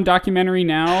spoofed on Documentary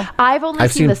Now? I've only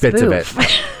seen the bits spoof. of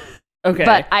it. Okay,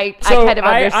 but I kind of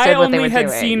understood what they were doing.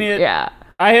 Seen it. Yeah.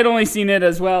 I had only seen it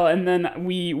as well, and then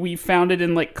we found it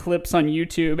in like clips on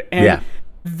YouTube, and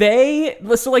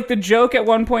so like the joke at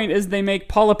one point is they make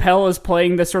Paula Pell is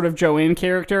playing this sort of Joanne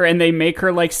character, and they make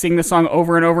her like sing the song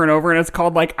over and over and over, and it's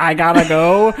called like I Gotta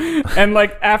Go. And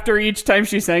like after each time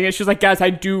she sang it, she's like, guys,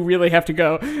 I do really have to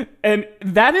go. And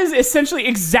that is essentially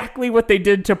exactly what they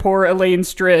did to poor Elaine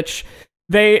Stritch.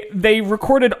 They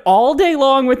recorded all day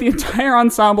long with the entire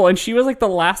ensemble, and she was like the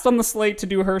last on the slate to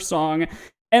do her song.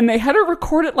 And they had her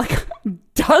record it like a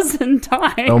dozen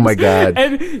times. Oh my God.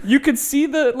 And you could see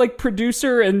the like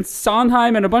producer and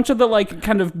Sondheim and a bunch of the like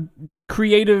kind of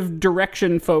creative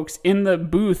direction folks in the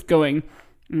booth going,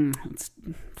 it's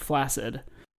flaccid.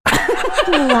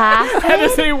 Flaccid? That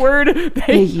is a word.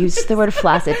 They used the word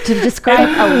flaccid to describe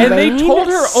a and they told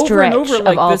her over and over,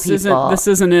 like, this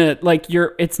isn't it. Like,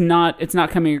 it's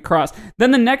not coming across.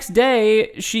 Then the next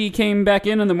day, she came back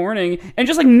in the morning and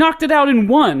just like knocked it out in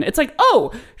one. It's like,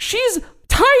 oh, she's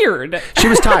tired. She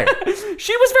was tired.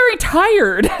 She was very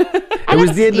tired. It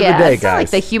was the end of the day, it's not like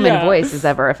guys. the human voice is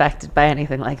ever affected by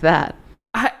anything like that.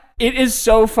 It is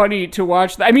so funny to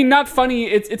watch. I mean, not funny.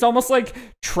 It's almost like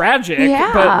tragic.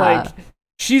 Yeah. But like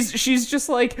she's just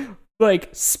like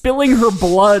spilling her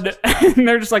blood, and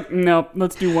they're just like, no,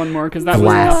 let's do one more because that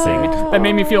was nothing. That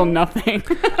made me feel nothing.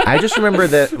 I just remember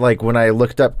that, like, when I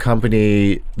looked up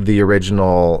Company, the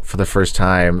original, for the first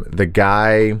time, the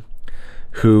guy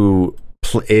who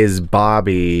is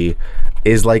Bobby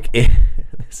is like,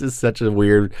 this is such a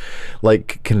weird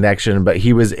like connection, but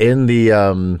he was in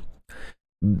the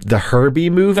Herbie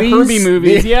movies. The Herbie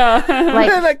movies, yeah.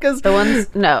 Like the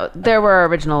ones, no, there were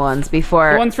original ones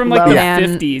before. The ones from like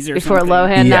Lohan, the 50s or before something.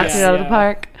 Lohan knocked it out of the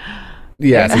park.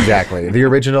 Yes, exactly. The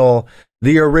original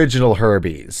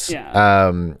Herbies.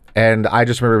 Yeah. And I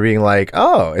just remember being like,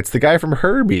 oh, it's the guy from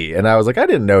Herbie. And I was like, I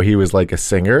didn't know he was like a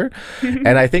singer.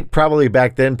 And I think probably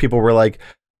back then people were like,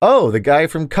 oh, the guy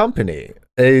from Company.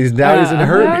 He's in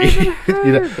Herbie.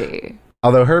 You know?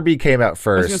 Although Herbie came out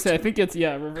first. I was going to say, I think it's,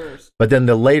 reverse. But then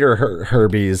the later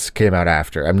Herbies came out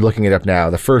after. I'm looking it up now.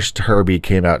 The first Herbie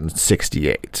came out in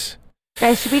 1968.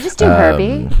 Guys, should we just do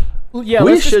Herbie? Yeah,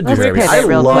 we should do Herbie. I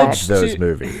loved quick. those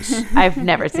movies. I've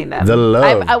never seen them. The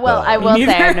Love I will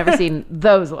Neither. say I've never seen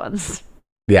those ones.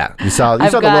 Yeah, you saw the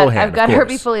Lohan. I've got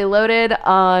Herbie Fully Loaded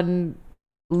on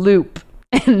loop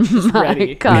in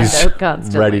my condo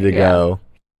constantly. Ready to go.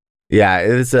 Yeah,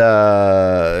 it's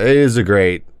a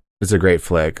great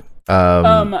flick.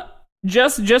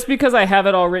 Just because I have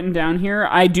it all written down here,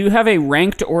 I do have a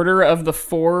ranked order of the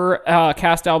 4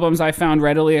 cast albums I found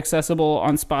readily accessible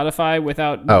on Spotify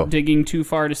without digging too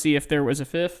far to see if there was a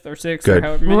 5th or 6th or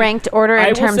however many. Ranked order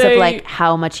in terms of like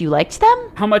how much you liked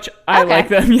them? How much I like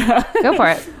them, yeah. Go for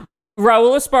it.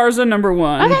 Raul Esparza, number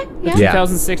 1. Okay, yeah.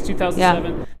 2006,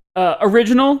 2007.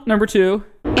 Original, number 2.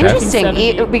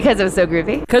 Interesting, because it was so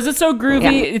groovy. Because it's so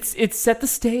groovy, it set the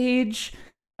stage.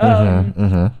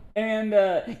 And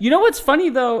you know what's funny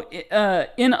though?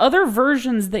 In other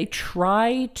versions, they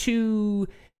try to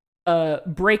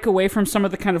break away from some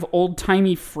of the kind of old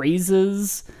timey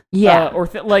phrases. Yeah, they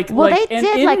did like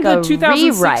a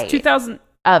rewrite 2000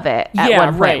 of it at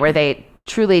one point where they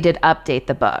truly did update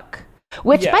the book.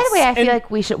 Which, by the way, I feel like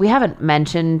we haven't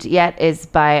mentioned yet is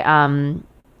by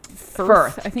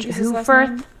Firth. I think is who his last Firth?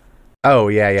 name? Oh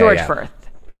yeah, George Firth.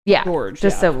 Yeah, George.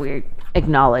 Just so we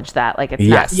acknowledge that, like it's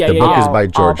yes, not the book is by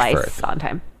George all by Firth.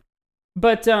 Sondheim.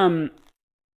 But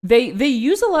they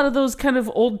use a lot of those kind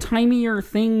of old timier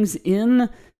things in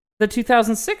the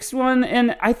 2006 one,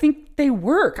 and I think they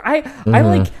work. I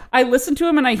listen to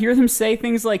him and I hear them say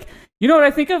things like, you know what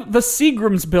I think of? The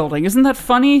Seagram's building. Isn't that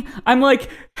funny? I'm like,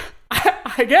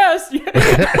 I guess.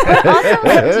 But also,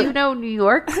 like, do you know New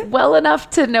York well enough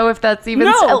to know if that's even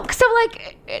so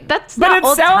like that's not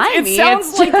old-timey. It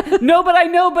sounds like no, but I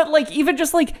know, but like even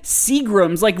just like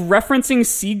Seagram's, like referencing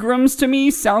Seagram's to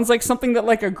me sounds like something that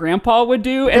like a grandpa would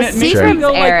do, and it makes me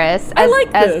go heiress, like,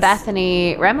 as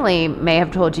Bethany Remley may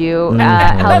have told you,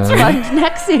 helped fund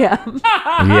Nexium.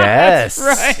 Yes,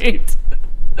 that's right.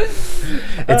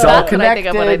 It's all connected. What I think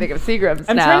of when I think of Seagram's.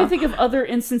 I'm trying to think of other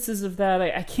instances of that.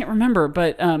 I can't remember,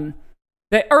 but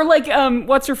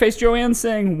what's her face, Joanne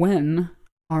saying, "When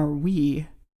are we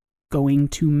going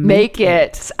to make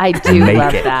it?" I do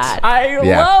love that. I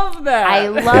love that. I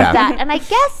love that, and I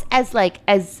guess as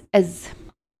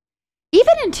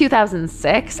even in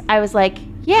 2006, I was like,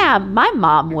 yeah, my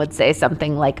mom would say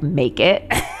something like "make it,"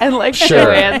 and like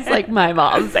Joanne's like my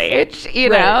mom's age, you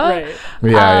know?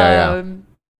 Right. Yeah.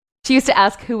 She used to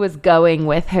ask who was going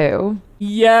with who.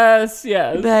 Yes.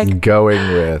 Like, going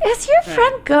with. Is your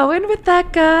friend going with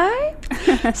that guy?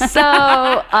 So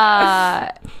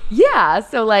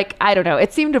like, I don't know.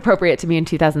 It seemed appropriate to me in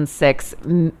 2006.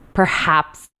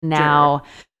 Perhaps now.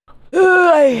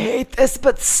 Sure. I hate this,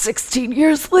 but 16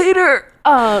 years later.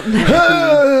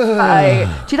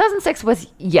 2006 was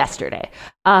yesterday.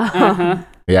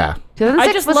 Yeah.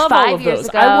 2006 was love 5 years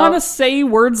ago. I want to say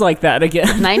words like that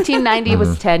again. 1990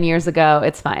 was 10 years ago.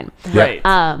 It's fine. Right.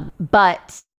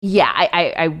 But yeah,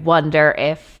 I wonder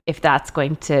if that's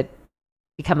going to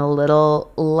become a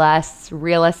little less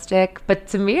realistic. But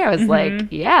to me, I was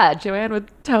like, yeah, Joanne would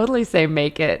totally say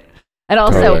 "make it," and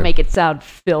also make it sound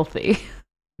filthy.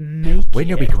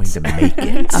 When are we going to make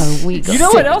it? Are we going You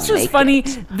know what else is make funny?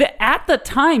 it? At the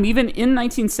time, even in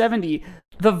 1970,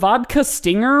 the vodka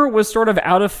stinger was sort of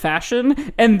out of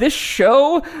fashion, and this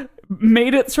show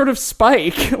made it sort of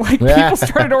spike. Like, people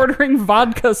started ordering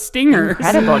vodka stingers.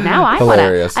 Incredible. Now I want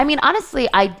to. I mean, honestly,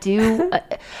 I do.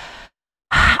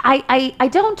 I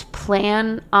don't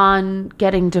plan on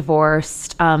getting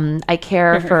divorced. I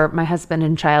care for my husband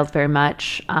and child very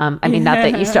much. I mean, not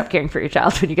that you stop caring for your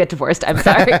child when you get divorced. I'm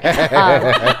sorry.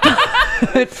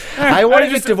 I want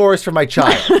to get divorced from my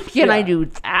child. Can I do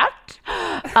that?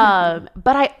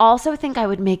 But I also think I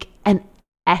would make an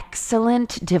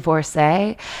excellent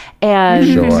divorcee. And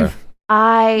Sure.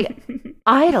 I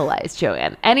idolize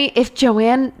Joanne. If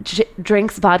Joanne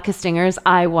drinks vodka stingers,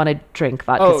 I want to drink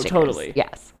vodka stingers. Oh, totally.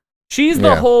 Yes. She's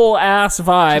the whole ass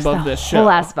vibe of this show. Whole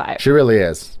ass vibe. She really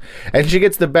is. And she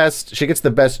gets the best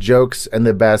jokes and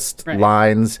the best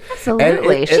lines.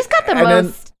 Absolutely. She's got the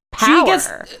most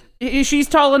power. She's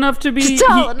tall enough to be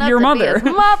your mother.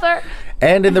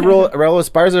 And in the Raul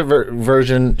Esparza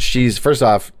version, she's first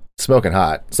off smoking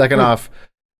hot. Second off,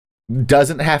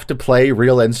 doesn't have to play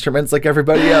real instruments like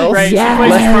everybody else. Right. Yes. She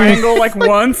plays triangle like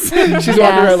once. She's walking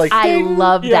around like, I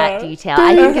love that detail.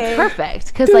 I think it's perfect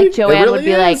because like Joanne would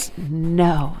be like,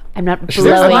 no, I'm not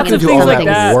blowing lots of things like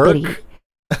that work.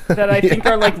 That I think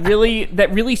are like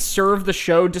really serve the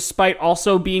show, despite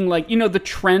also being like, you know, the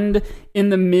trend in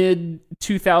the mid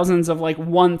 2000s of like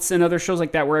Once and other shows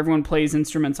like that where everyone plays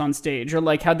instruments on stage, or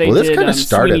like how they did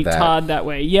Sweeney Todd that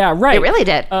way. Yeah, right. It really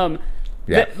did.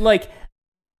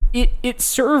 It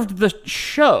served the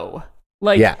show.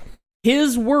 Like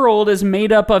his world is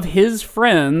made up of his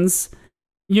friends.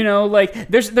 You know, like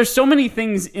there's so many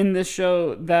things in this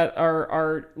show that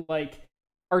are like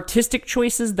artistic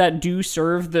choices that do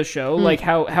serve the show. Like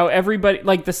how everybody,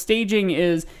 like the staging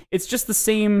it's just the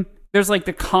same. There's like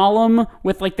the column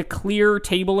with like the clear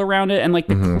table around it and like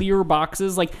the clear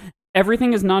boxes. Like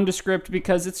everything is nondescript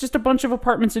because it's just a bunch of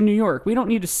apartments in New York. We don't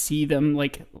need to see them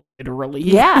like literally.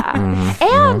 Yeah.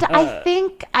 And I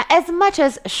think as much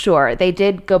as, sure, they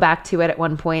did go back to it at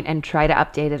one point and try to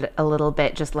update it a little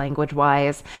bit just language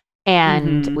wise.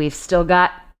 And we've still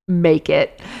got Make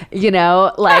It, you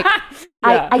know, like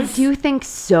I do think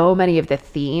so many of the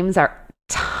themes are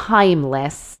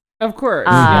timeless. Of course.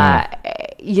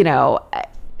 You know,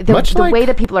 the way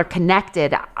that people are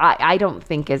connected, I don't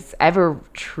think is ever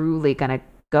truly going to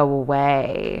go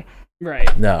away.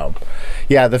 Right. No.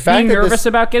 Yeah, the fact being that nervous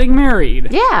about getting married.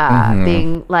 Yeah.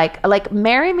 Being like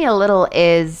Marry Me a Little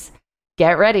is,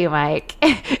 get ready, Mike,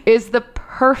 is the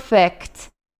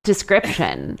perfect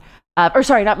description. Or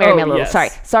sorry, not Marry Me a Little.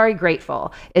 Yes. Sorry,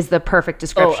 Grateful is the perfect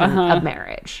description of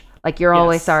marriage. Like you're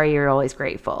always sorry, you're always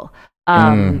grateful.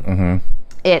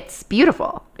 It's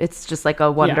beautiful. It's just like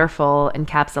a wonderful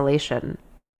encapsulation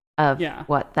of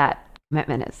what that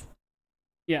commitment is.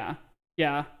 Yeah.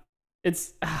 Yeah.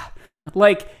 It's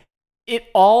like it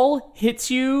all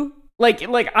hits you like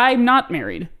I'm not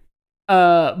married.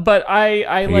 But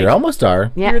I like. You almost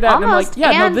are. Yeah, hear that almost. And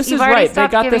I'm like, yeah, no, this is right. They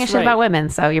got this right. About women,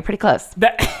 so you're pretty close.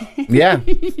 Yeah.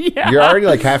 You're already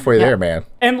like halfway there, man.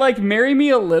 And like, Marry Me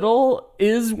a Little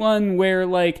is one where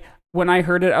like when I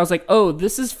heard it, I was like, oh,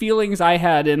 this is feelings I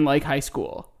had in like high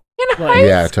school.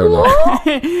 High school?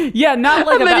 Totally. Yeah, not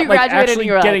like about like actually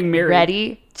getting married.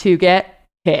 Ready to get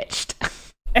hitched.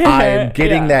 I'm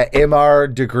getting that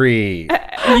MR degree.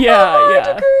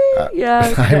 Yeah.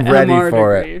 I'm ready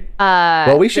for it.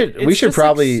 Well, we should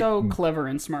probably like so clever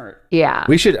and smart. Yeah.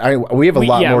 We should. We have a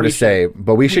lot more to say,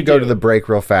 but we should go to the break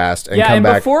real fast and come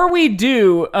back. Before we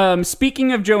do,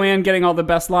 speaking of Joanne getting all the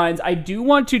best lines, I do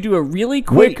want to do a really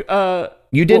quick.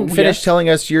 You didn't finish telling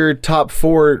us your top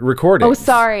 4 recordings. Oh,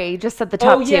 sorry. Just said the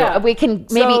top 2. Yeah. We can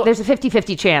there's a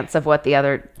 50-50 chance of what the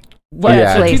other. So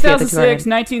 2006,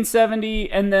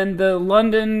 1970, and then the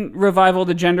London revival,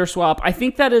 the gender swap. I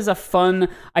think that is a fun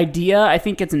idea. I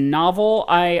think it's novel.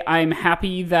 I'm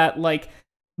happy that like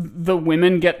the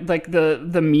women get like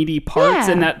the meaty parts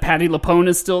and that Patti LuPone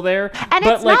is still there. And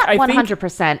but, it's like, not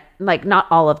 100%, like not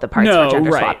all of the parts were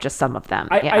gender swap, just some of them.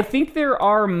 I think there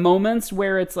are moments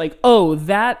where it's like, oh,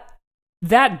 that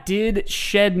did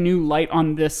shed new light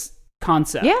on this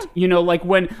concept. Yeah. You know, like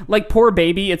when like Poor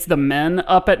Baby, it's the men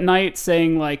up at night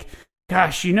saying like,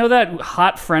 gosh, you know that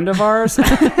hot friend of ours?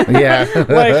 Yeah.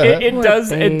 Like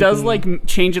it does like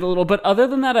change it a little, but other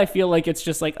than that I feel like it's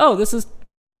just like, oh, this is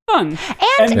fun.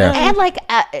 And like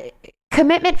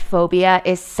commitment phobia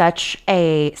is such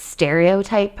a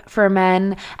stereotype for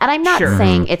men, and I'm not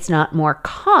saying it's not more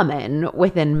common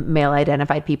within male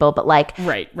identified people, but like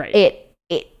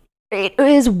it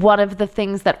is one of the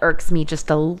things that irks me just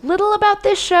a little about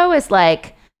this show is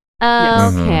like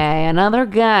Okay, another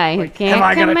guy who can't have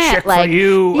I got a commit. chick for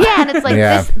you? Yeah, and it's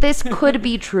like this could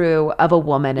be true of a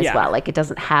woman as well. Like it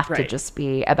doesn't have to just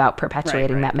be about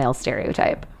perpetuating that male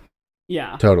stereotype.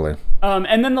 Yeah. Totally.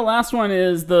 And then the last one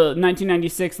is the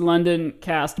 1996 London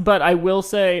cast, but I will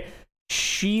say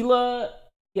Sheila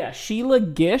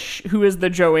Gish, who is the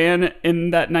Joanne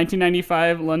in that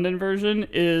 1995 London version,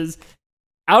 is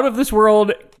out of this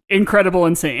world, incredible,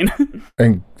 insane.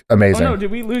 And amazing. Oh no,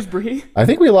 did we lose Bri? I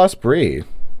think we lost Bri.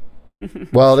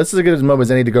 Well, this is as good as a moment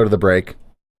as any to go to the break.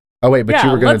 Oh wait, but you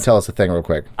were going to tell us a thing real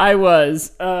quick. I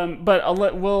was, but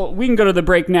we can go to the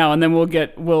break now, and then we'll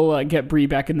get Bri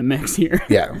back in the mix here.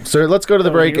 Yeah, so let's go to the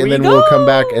break, and then we'll come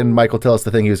back, and Mike will tell us the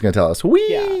thing he was going to tell us. Whee!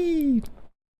 Yeah.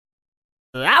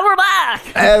 And we're back.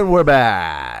 And we're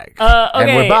back. Okay.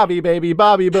 And we're Bobby, baby,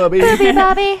 Bobby.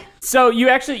 Bobby. So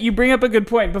you bring up a good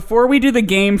point. Before we do the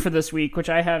game for this week, which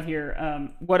I have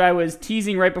here, what I was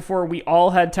teasing right before we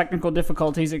all had technical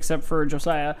difficulties except for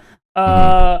Josiah.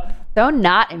 So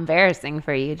not embarrassing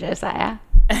for you, Josiah.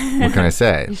 What can I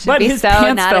say? You should be his so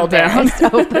pants not fell embarrassed.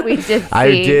 Down. Oh, but we did see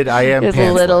I am his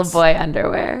pantsless. Little boy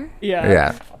underwear.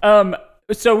 Yeah.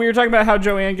 So we were talking about how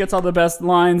Joanne gets all the best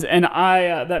lines, and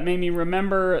that made me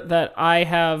remember that I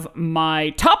have my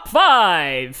top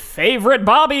 5 favorite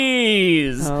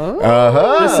Bobbies.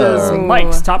 Oh. This is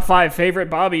Mike's top 5 favorite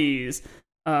Bobbies.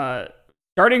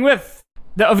 Starting with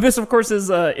this, of course, is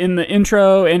in the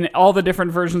intro and all the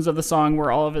different versions of the song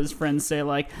where all of his friends say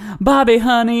like "Bobby,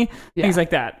 honey," things like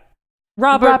that.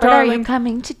 Robert, darling, are you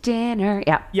coming to dinner?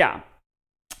 Yeah. Yeah.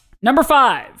 Number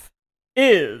 5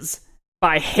 is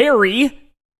by Harry,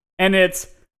 and it's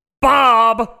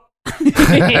Bob.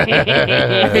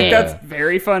 I think that's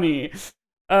very funny.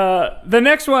 The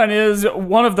next one is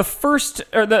one of the first,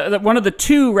 or one of the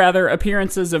 2 rather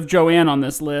appearances of Joanne on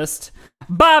this list.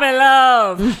 Bobby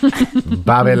Love.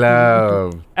 Bobby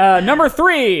Love. Number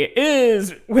 3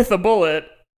 is with a bullet.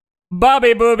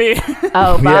 Bobby Booby.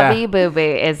 Oh, Bobby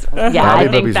Booby is Bobby I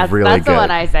think Booby's that's really the good.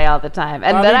 one I say all the time,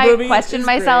 and Bobby then I Booby question is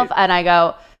myself great. and I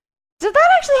go, did that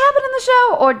actually happen in the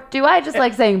show, or do I just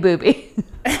like saying booby?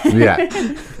 Yeah.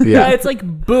 It's like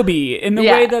booby in the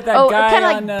way that guy kind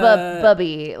of on, like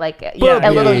bubby, like a Bubby.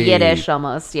 little Yiddish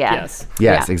almost. Yeah. Yes.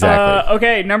 Yes, exactly.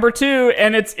 Okay, number 2,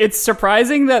 and it's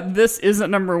surprising that this isn't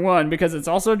number 1 because it's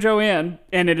also Joanne,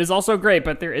 and it is also great,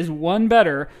 but there is one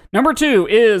better. Number 2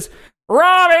 is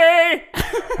Robbie.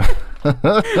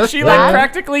 She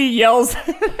practically yells.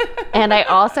 And I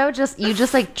also you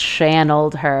just like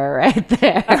channeled her right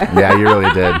there. Yeah, you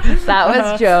really did. That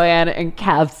was Joanne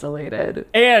encapsulated.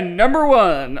 And number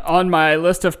 1 on my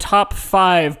list of top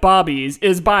 5 Bobbies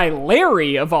is by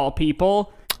Larry of all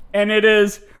people, and it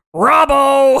is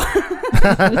Robbo.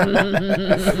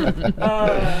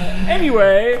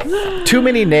 Anyway, Too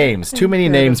many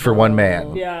names for one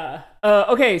man. yeah.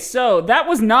 Okay, so that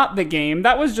was not the game.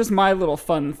 That was just my little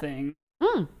fun thing.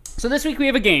 So this week we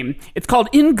have a game. It's called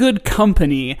In Good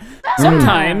Company.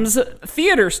 Sometimes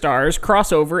theater stars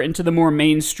cross over into the more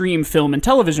mainstream film and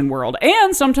television world,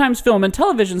 and sometimes film and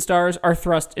television stars are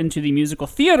thrust into the musical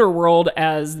theater world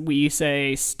as we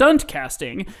say stunt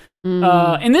casting.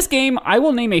 In this game, I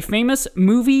will name a famous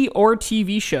movie or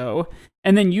TV show,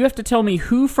 and then you have to tell me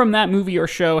who from that movie or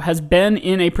show has been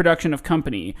in a production of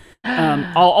Company.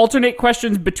 I'll alternate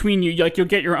questions between you. Like, you'll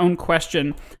get your own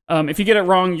question. If you get it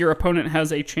wrong, your opponent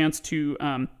has a chance to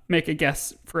make a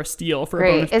guess for a steal for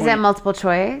a bonus Great. Is point. it multiple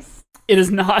choice? It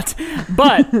is not.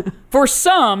 But for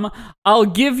some, I'll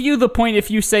give you the point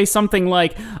if you say something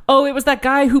like, oh, it was that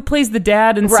guy who plays the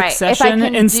dad in Succession,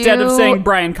 instead of saying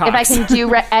Brian Cox. If I can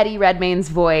do Eddie Redmayne's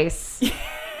voice,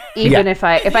 even if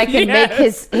I can make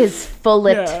his full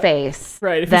lipped face.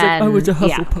 Right. If then, he's like, oh, it's a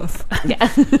Hufflepuff. Yeah.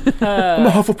 I'm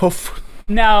a Hufflepuff.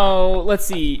 Now, let's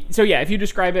see. So yeah, if you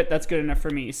describe it, that's good enough for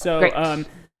me. So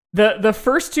the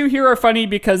first 2 here are funny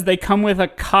because they come with a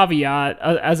caveat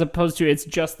as opposed to it's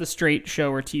just the straight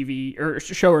show or TV or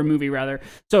show or movie rather.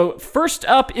 So first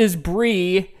up is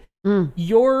Bri.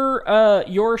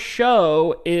 Your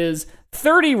show is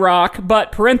 30 Rock,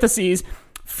 but parentheses,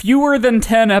 fewer than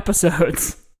 10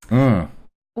 episodes. Well,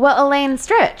 Elaine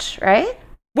Stritch, right?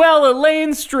 Well,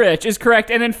 Elaine Stritch is correct,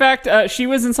 and in fact, she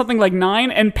was in something like 9,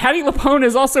 and Patti LuPone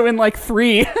is also in like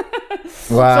 3. Wow.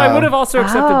 So I would have also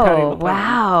accepted Patti LuPone.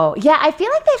 Wow. Yeah, I feel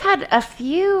like they've had a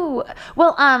few.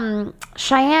 Well,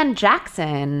 Cheyenne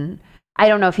Jackson I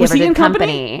don't know if he Was ever he did in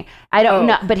Company. I don't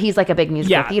know, but he's like a big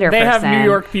musical theater they person. have New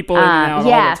York people in and out all the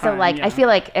time. So like I feel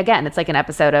like again, it's like an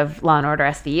episode of Law and Order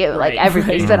SVU. Like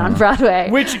everybody's right. been on Broadway,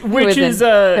 which is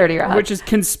 30 Rock. which is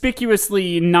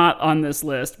conspicuously not on this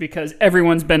list because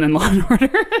everyone's been in Law and Order.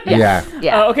 Yeah.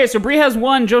 Okay, so Bri has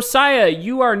one. Josiah,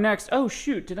 you are next. Oh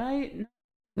shoot, did I?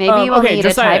 Maybe you will need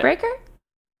Josiah. a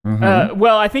tiebreaker.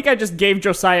 Well, I think I just gave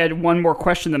Josiah one more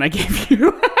question than I gave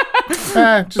you.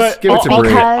 Just give it to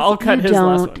Bri. I'll cut his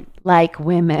last one. Like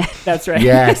women. That's right.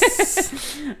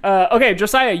 Yes. Okay,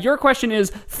 Josiah, your question is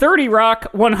 30 Rock,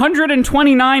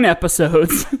 129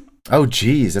 episodes. Oh,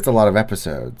 geez, that's a lot of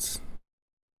episodes.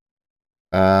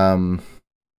 I'm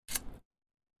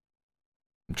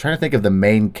trying to think of the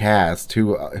main cast.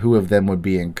 Who of them would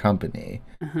be in Company?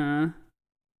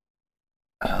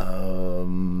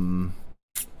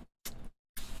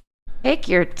 Take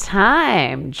your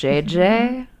time,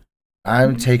 JJ.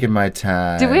 I'm taking my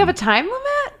time. Do we have a time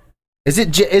limit? Is it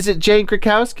Jane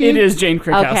Krakowski? It is Jane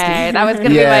Krakowski. Okay, that was going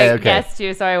to be my guess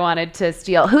too, so I wanted to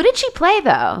steal. Who did she play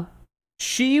though?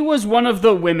 She was one of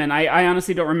the women. I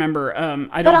honestly don't remember.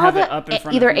 I don't have it up in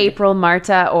front either of me. April,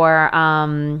 Marta, or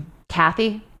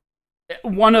Kathy.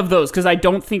 One of those, because I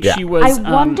don't think she was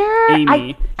I wonder.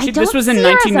 Amy. This was in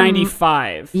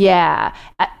 1995. Yeah.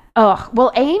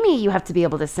 Well, Amy, you have to be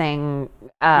able to sing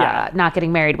Not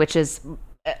Getting Married, which is...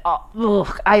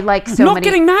 I like so many... Not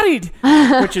Getting Married,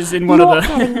 which is in one of the...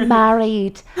 Not Getting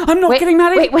Married. I'm not getting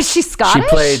married. Wait, was she Scottish? She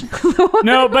played...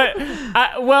 No, but...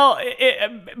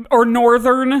 or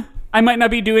Northern. I might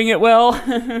not be doing it well.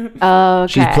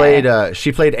 Okay.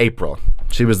 She played April.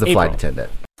 She was the flight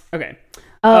attendant. Okay.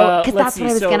 Oh, because that's what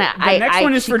I was going to... The next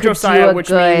one is for Josiah, which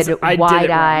means I did it wrong.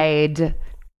 Wide-eyed,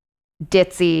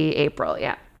 ditzy April,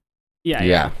 yeah.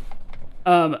 Yeah.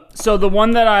 So the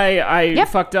one that I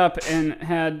fucked up and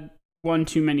had one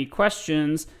too many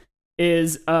questions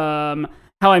is How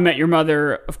I Met Your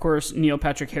Mother. Of course, Neil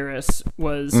Patrick Harris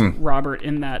was Robert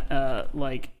in that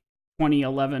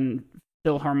 2011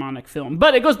 Philharmonic film.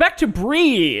 But it goes back to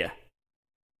Bri.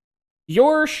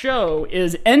 Your show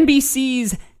is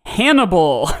NBC's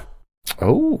Hannibal.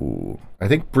 Oh, I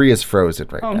think Bri is frozen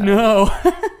right now. Oh no.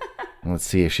 Let's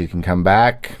see if she can come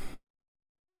back.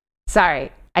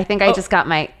 Sorry. I think I just got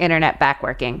my internet back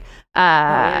working.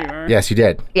 Yes, you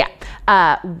did. Yeah.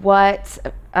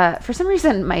 For some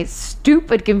reason, my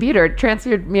stupid computer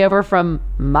transferred me over from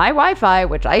my Wi-Fi,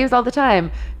 which I use all the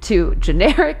time, to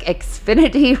generic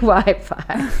Xfinity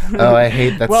Wi-Fi. Oh, I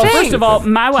hate that. Well, first of all,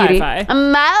 my Wi-Fi.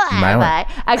 My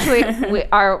Wi-Fi. Actually,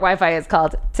 our Wi-Fi is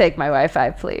called Take My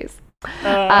Wi-Fi, Please.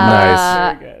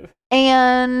 Nice. Very good.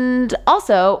 And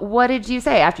also, what did you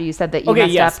say after you said that you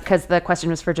messed up? Because the question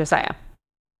was for Josiah.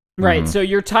 Right, so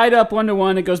you're tied up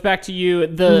 1-1. It goes back to you.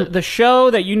 The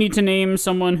show that you need to name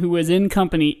someone who is in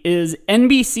Company is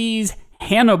NBC's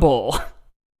Hannibal.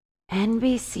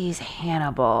 NBC's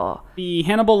Hannibal. The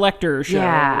Hannibal Lecter show.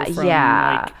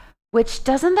 Yeah. Which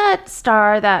doesn't that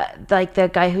star that like the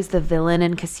guy who's the villain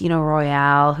in Casino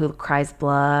Royale who cries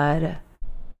blood?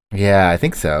 Yeah, I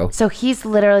think so. So he's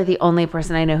literally the only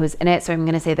person I know who's in it. So I'm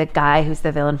going to say the guy who's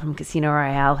the villain from Casino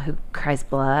Royale who cries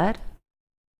blood.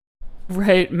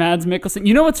 Right, Mads Mikkelsen.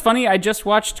 You know what's funny? I just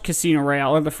watched Casino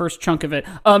Royale, or the first chunk of it.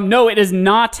 No, it is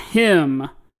not him.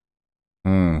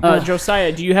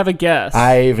 Josiah, do you have a guess?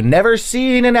 I've never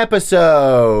seen an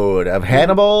episode of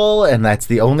Hannibal, and that's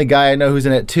the only guy I know who's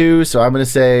in it too. So I'm going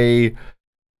to say,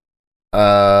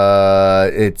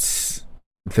 it's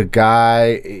the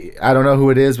guy. I don't know who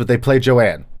it is, but they play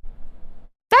Joanne.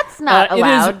 That's not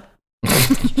allowed.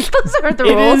 Those are the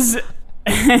rules.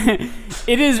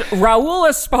 It is Raul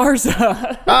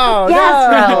Esparza. Oh,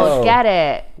 yes, no. Raul, get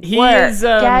it.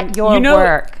 Get your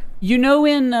work. You know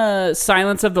in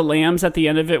Silence of the Lambs at the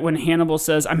end of it when Hannibal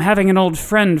says, "I'm having an old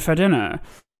friend for dinner."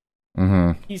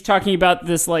 Mm-hmm. He's talking about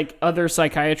this like other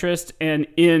psychiatrist, and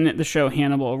in the show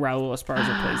Hannibal, Raul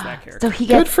Esparza plays that character. So he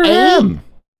gets good for him.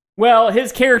 Well,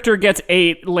 his character gets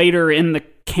 8 later in the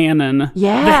canon.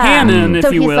 Yeah, the canon,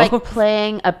 if you will. So he's like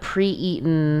playing a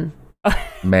pre-eaten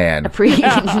man. A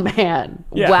pre-eaten man.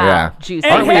 Yeah. Wow, Yeah. juicy.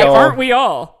 Aren't we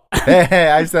all? Hey,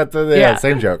 I said the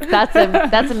same joke. That's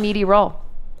a meaty role.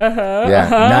 Yeah,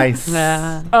 nice.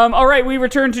 All right, we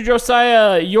return to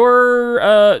Josiah. Your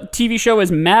TV show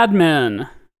is Mad Men.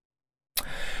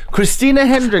 Christina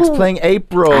Hendricks playing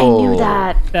April. I knew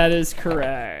that. That is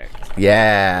correct.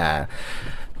 Yeah.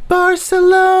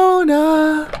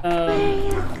 Barcelona.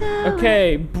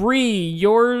 Okay, Bri,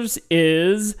 yours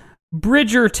is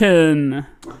Bridgerton.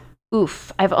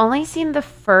 Oof, I've only seen the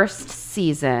first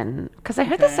season because I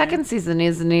heard the second season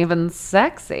isn't even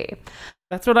sexy.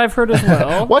 That's what I've heard as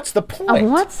well. What's the point?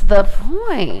 What's the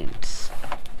point?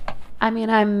 I mean,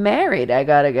 I'm married. I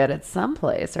gotta get it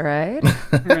someplace, right?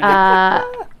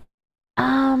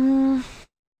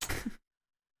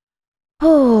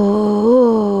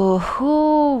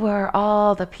 Who were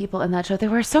all the people in that show? There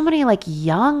were so many like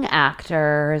young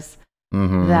actors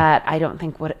that I don't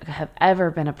think would have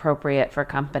ever been appropriate for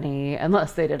company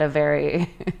unless they did a very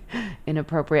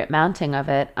inappropriate mounting of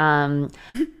it. And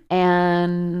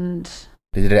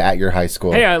they did it at your high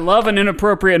school. Hey, I love an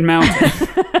inappropriate mounting.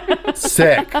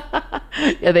 Sick.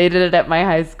 Yeah, they did it at my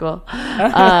high school.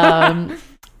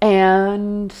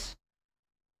 And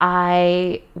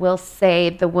I will say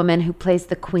the woman who plays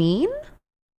the queen.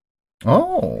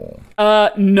 Oh.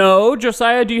 No,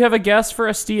 Josiah, do you have a guess for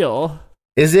a steal?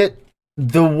 Is it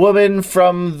the woman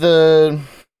from the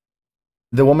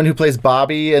woman who plays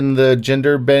Bobby in the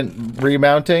gender bent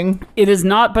remounting? It is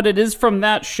not, but it is from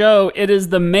that show. It is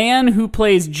the man who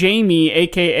plays Jamie,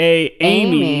 aka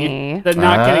Amy. The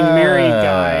not getting married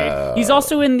guy. He's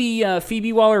also in the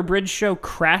Phoebe Waller-Bridge show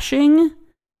Crashing.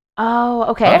 Oh,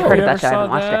 okay. I've heard of that show. I haven't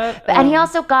watched that? it. And he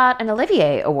also got an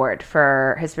Olivier Award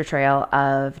for his portrayal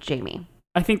of Jamie.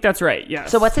 I think that's right, yes.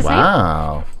 So what's his name?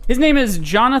 Wow. His name is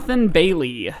Jonathan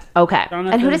Bailey. Okay.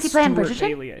 Jonathan And who does he play in Stewart Bridgerton?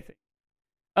 Bailey, I think.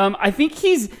 I think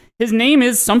his name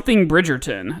is something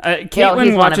Bridgerton. Caitlin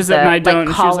he's watches it and I don't.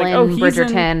 Like She was like, "Oh, he's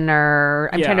Bridgerton, or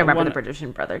I'm Yeah, trying to remember one the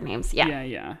Bridgerton brother names.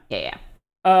 Yeah.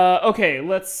 Okay,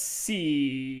 let's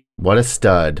see. What a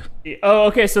stud. Oh,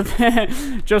 okay, so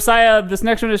Josiah, this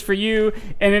next one is for you,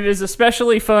 and it is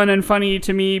especially fun and funny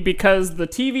to me because the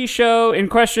TV show in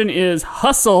question is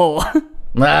Hustle.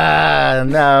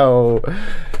 No.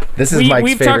 This is Mike's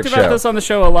we've favorite talked about show. this on the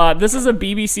show a lot. This is a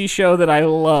BBC show that I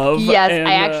love. Yes, and,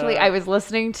 I was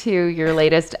listening to your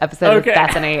latest episode of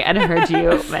Bethany and heard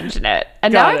you mention it.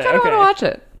 And now I kind of want to watch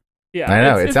it. Yeah, I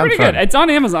know, it's it sounds pretty fun. good. It's on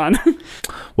Amazon.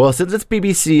 Well, since it's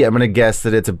BBC, I'm going to guess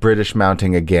that it's a British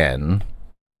mounting again.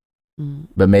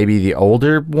 But maybe the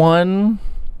older one?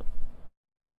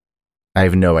 I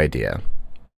have no idea.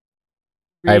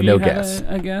 I have no guess.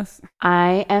 I guess.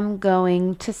 I am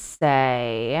going to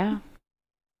say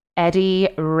Eddie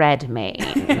Redmayne.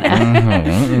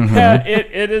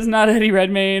 It is not Eddie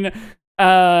Redmayne.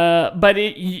 But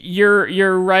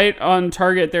you're right on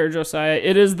target there, Josiah.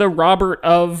 It is the Robert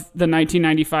of the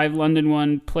 1995 London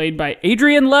one, played by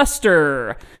Adrian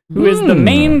Lester, who is the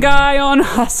main guy on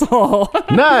Hustle.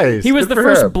 Nice. He was Good the for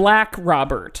first him. black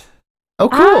Robert. Oh,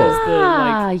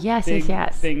 cool. Yes.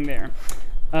 Thing there.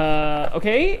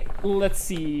 Okay, let's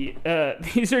see.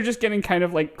 These are just getting kind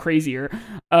of like crazier.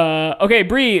 Okay,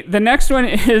 Bri, the next one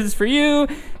is for you.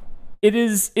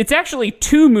 It's actually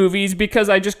two movies because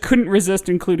I just couldn't resist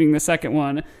including the second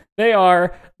one. They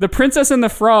are The Princess and the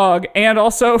Frog and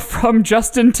also From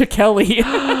Justin to Kelly.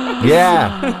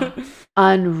 Yeah.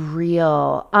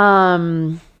 Unreal.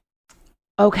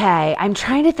 Okay, I'm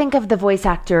trying to think of the voice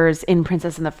actors in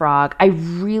Princess and the Frog. I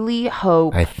really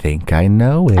hope I think I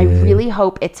know it. I really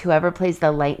hope it's whoever plays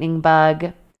the lightning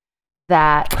bug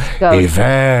that goes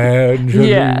Evangeline.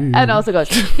 yeah, and also goes,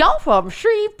 "Y'all from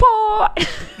Shreveport."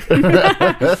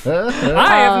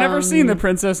 I have never seen The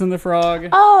Princess and the Frog.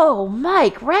 Oh,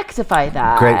 Mike, rectify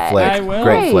that. Great flick. I will.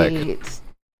 Great flick.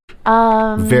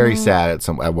 Very Very sad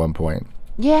at one point.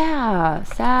 Yeah,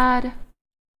 sad,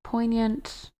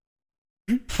 poignant,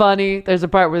 funny. There's a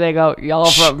part where they go, "Y'all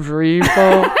from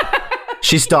Shreveport."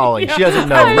 She's stalling. She doesn't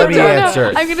know. Let me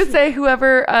answer. I'm gonna say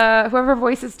whoever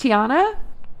voices Tiana.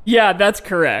 Yeah, that's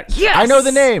correct. Yes, I know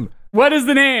the name. What is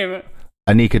the name?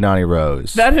 Anika Nani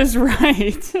Rose. That is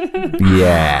right.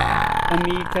 Yeah.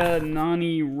 Anika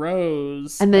Nani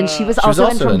Rose. And then she was She was also in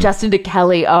also From in- Justin to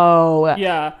Kelly. Oh,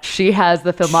 Yeah. She has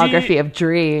the filmography of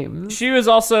dreams. She was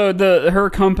also her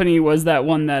company was that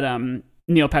one that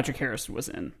Neil Patrick Harris was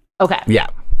in. Okay. Yeah.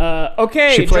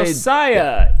 Okay, She played-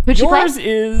 Josiah. Who'd she play? Yours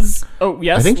is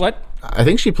yes. I think What? I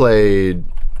think she played.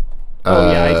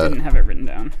 Oh yeah, I didn't have it written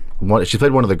down. She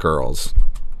played one of the girls,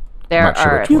 There not sure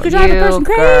are which one. You could drive a person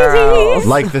crazy. girls.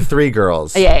 like the three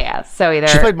girls. Yeah. So either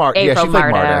She played Marta. Yeah, April, she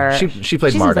played Marta. or- She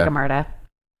played she Marta. seems like a Marta.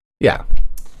 Yeah.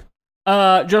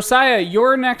 Josiah,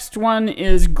 your next one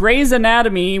is Grey's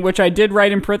Anatomy, which I did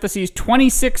write in parentheses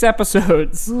 26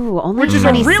 episodes. Ooh, only Which is a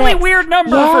 26. really weird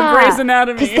number for Grey's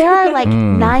Anatomy. Because there are like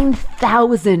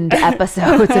 9,000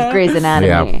 episodes of Grey's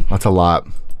Anatomy. Yeah, that's a lot.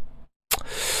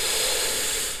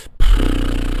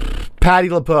 Patty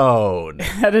LaPone.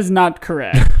 That is not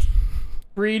correct.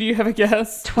 Bri, do you have a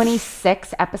guess?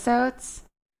 26 episodes?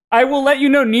 I will let you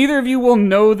know. Neither of you will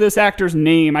know this actor's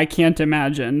name. I can't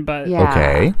imagine, but Yeah.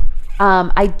 Okay.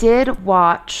 I did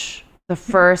watch the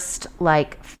first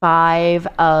like 5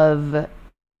 of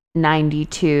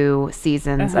 92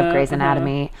 seasons of Grey's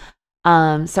Anatomy.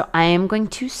 So I am going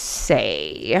to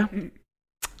say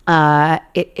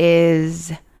it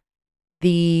is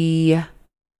the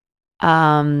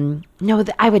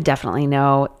I would definitely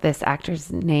know this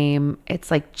actor's name.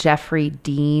 It's like Jeffrey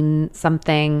Dean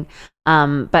something.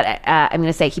 But I'm going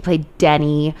to say he played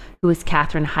Denny, who was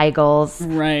Katherine Heigl's the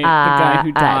guy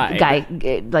who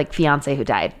died. Like fiance who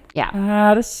died. Yeah.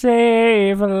 How to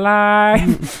save a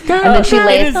life. And then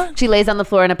she lays on the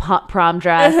floor in a prom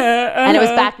dress. And it was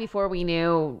back before we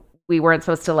knew we weren't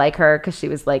supposed to like her because she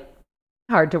was like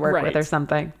hard to work with or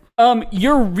something.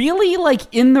 You're really like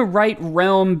in the right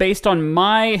realm based on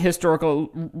my historical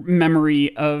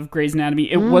memory of Grey's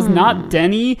Anatomy. It was not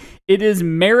Denny. It is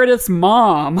Meredith's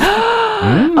mom.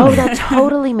 Oh, that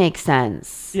totally makes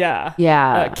sense. Yeah.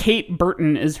 Yeah. Kate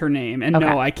Burton is her name. And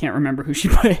no, I can't remember who she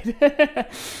played.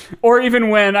 Or even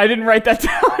when. I didn't write that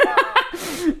down.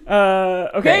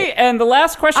 Okay. And the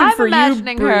last question for you, I'm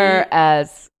imagining her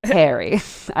as Harry.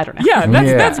 I don't know. Yeah,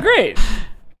 that's great.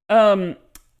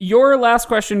 Your last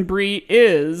question, Bri,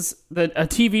 is a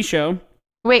TV show.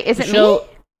 Wait, is it me?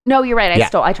 No, you're right.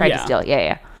 I tried to steal.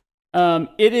 Yeah.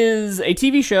 It is a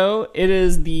TV show. It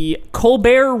is the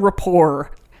Colbert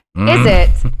Report. Is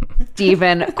it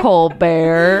Stephen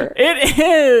Colbert? It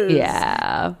is.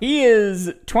 Yeah. He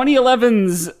is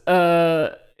 2011's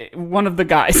one of the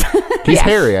guys. He's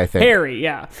Harry, I think. Harry,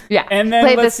 yeah. Yeah. And then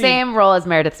played the same role as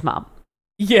Meredith's mom.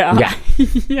 Yeah.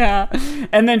 Yeah.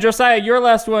 And then Josiah, your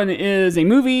last one is a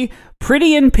movie,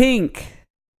 Pretty in Pink.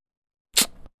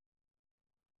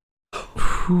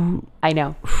 I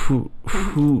know.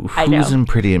 Who's in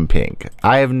Pretty in Pink?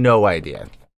 I have no idea.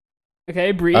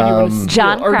 Okay, Bri, you want to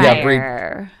John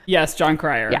Cryer. Yes, John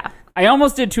Cryer. Yeah. I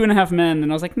almost did 2.5 Men,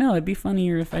 and I was like, no, it'd be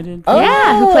funnier if I did.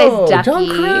 Yeah, who plays Ducky? John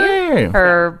Cryer.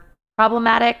 Her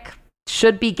problematic,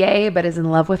 should be gay, but is in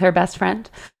love with her best friend.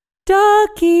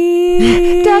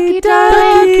 Ducky. Ducky,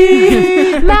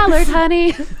 darling. Mallard,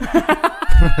 honey.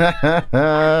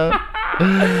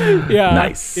 Yeah.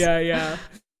 Nice. Yeah.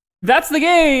 That's the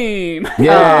game.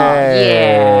 Yay.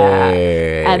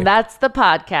 Yeah. And that's the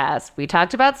podcast. We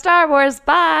talked about Star Wars.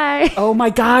 Bye. Oh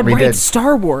my God, We right, did.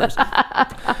 Star Wars.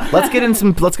 Let's get in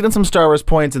some Star Wars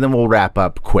points, and then we'll wrap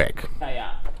up quick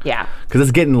Yeah. because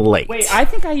it's getting late. Wait, I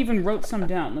think I even wrote some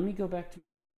down. Let me go back to.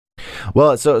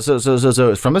 Well, so it's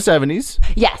from the 70s.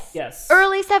 Yes.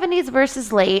 Early 70s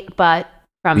versus late, but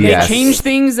from They change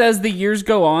things as the years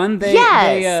go on. They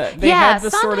had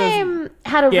the sort of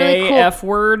had a gay really cool F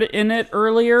word in it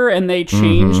earlier, and they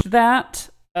changed that.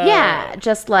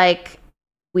 Just like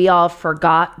we all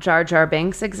forgot Jar Jar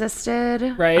Binks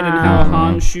existed. Right, and how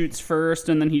Han shoots first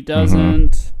and then he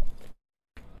doesn't.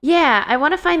 Yeah, I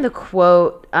want to find the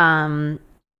quote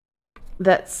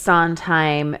that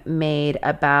Sondheim made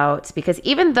about, because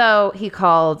even though he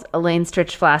called Elaine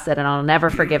Stritch flaccid, and I'll never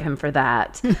forgive him for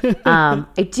that,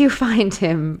 I do find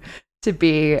him to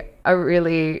be a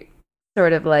really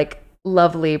sort of like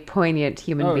lovely, poignant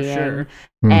human being. Sure.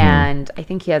 And I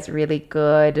think he has really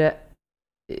good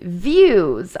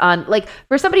views on, like,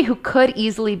 for somebody who could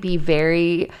easily be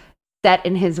very set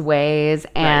in his ways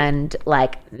and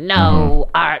like, no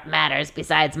art matters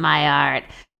besides my art.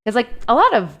 Because like a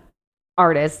lot of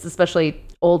artists, especially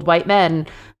old white men,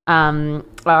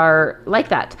 are like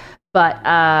that.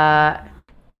 But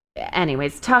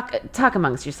anyways, talk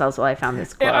amongst yourselves while I found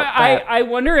this quote. I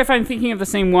wonder if I'm thinking of the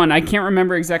same one. I can't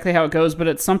remember exactly how it goes, but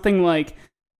it's something like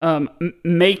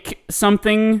make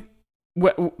something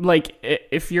like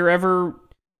if you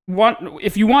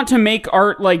want to make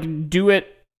art, like do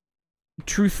it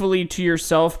truthfully to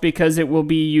yourself because it will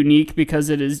be unique because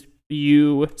it is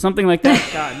you. Something like that.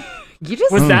 God.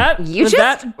 Was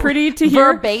that pretty to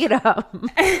hear? Verbatim.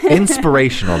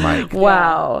 Inspirational, Mike.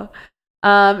 Wow.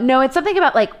 No, it's something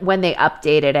about like when they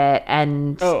updated it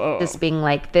and just being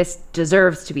like, this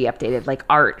deserves to be updated. Like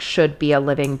art should be a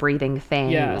living, breathing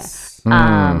thing. Yes.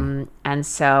 And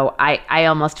so I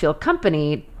almost feel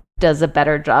Company does a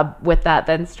better job with that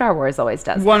than Star Wars always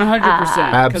does.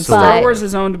 100%. Because Star Wars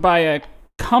is owned by a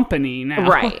company now.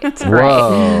 Right.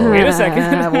 Whoa. Wait a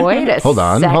second. Hold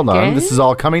on. This is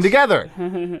all coming together.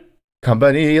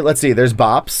 Company. Let's see. There's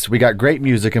bops. We got great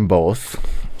music in both.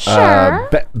 Sure.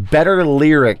 Better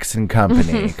lyrics in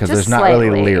Company because there's not slightly.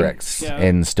 really lyrics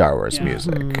in Star Wars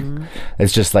music.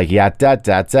 It's just like da da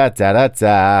da da da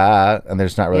da, and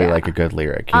there's not really like a good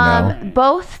lyric, you know.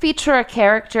 Both feature a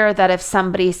character that if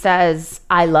somebody says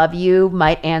 "I love you,"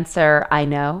 might answer "I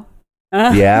know."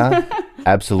 Yeah,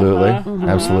 absolutely,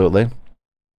 absolutely.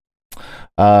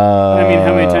 I mean,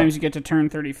 how many times you get to turn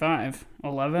 35?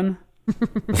 11?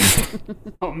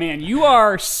 Oh man, you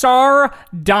are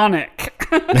sardonic.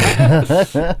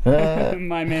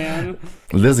 My man.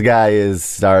 This guy is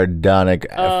sardonic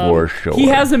for sure. He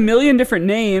has a million different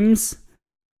names.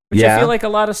 Which I feel like a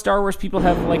lot of Star Wars people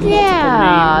have like multiple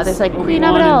names. There's like Queen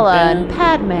Obi-Wan Amidala and and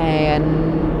Padme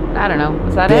and I don't know.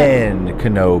 Was that Ben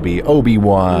Kenobi,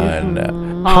 Obi-Wan,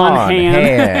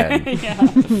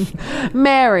 Han.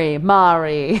 Mary,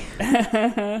 Mari.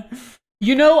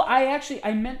 You know,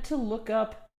 I meant to look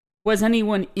up, was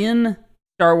anyone in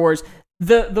Star Wars?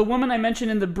 The woman I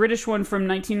mentioned in the British one from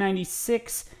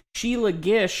 1996, Sheila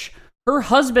Gish, her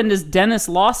husband is Dennis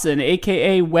Lawson,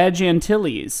 a.k.a. Wedge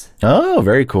Antilles. Oh,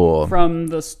 very cool. From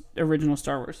the original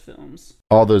Star Wars films.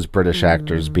 All those British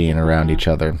actors being around each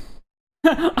other.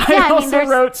 I also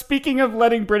wrote, speaking of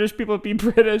letting British people be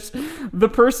British, the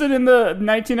person in the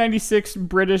 1996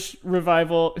 British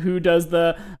revival who does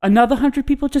the "Another 100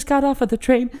 People Just Got Off of the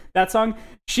Train," that song,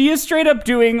 she is straight up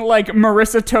doing like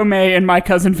Marissa Tomei and My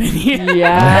Cousin Vinny.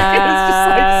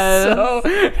 Yeah.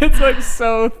 It's like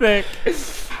so thick.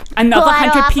 Another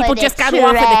 100 people just got off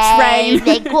of the train.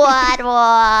 They got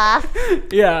off.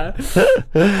 Yeah.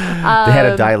 They had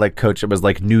a dialect coach that was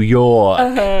like New York.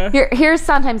 Here's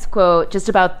Sondheim's quote just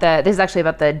about this is actually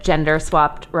about the gender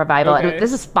swapped revival. Okay. And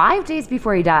this is 5 days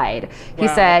before he died. He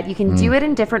said, "You can do it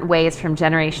in different ways from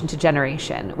generation to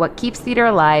generation. What keeps theater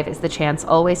alive is the chance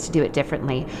always to do it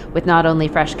differently, with not only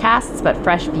fresh casts, but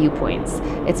fresh viewpoints.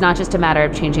 It's not just a matter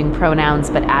of changing pronouns,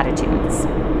 but attitudes."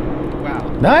 Wow.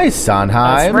 Nice,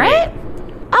 Sondheim. Right?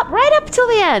 Right up till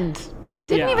the end.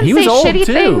 Didn't even He say was old, shitty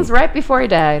too. things right before he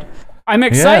died. I'm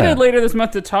excited later this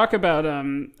month to talk about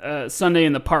Sunday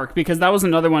in the Park, because that was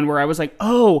another one where I was like,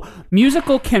 oh,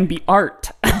 musical can be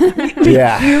art.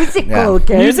 Yeah.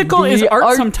 Musical is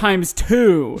art sometimes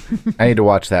too. I need to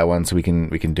watch that one so we can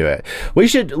do it. We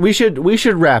should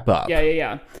wrap up.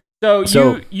 Yeah.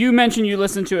 So you mentioned you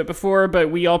listened to it before,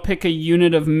 but we all pick a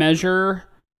unit of measure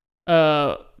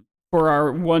for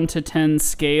our 1 to 10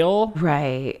 scale.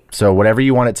 Right. So whatever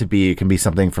you want it to be, it can be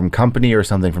something from Company or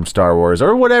something from Star Wars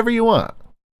or whatever you want.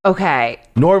 Okay.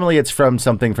 Normally it's from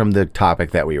something from the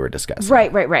topic that we were discussing.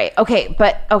 Right. Okay,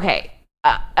 but okay.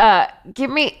 Give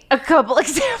me a couple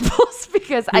examples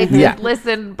because I did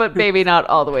listen, but maybe not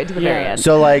all the way to the very end.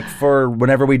 So like for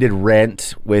whenever we did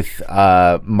Rent with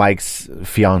Mike's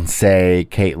fiancée,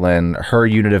 Caitlin, her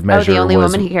unit of measure the only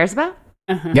was... woman he cares about?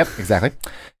 Yep, exactly.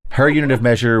 Her unit of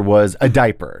measure was a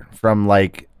diaper from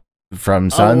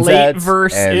Sunsets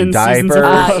verse in and Seasons of diapers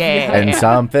Love. and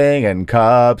something and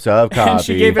cups of coffee. And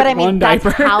she gave it But I mean, one that's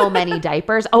diaper. how many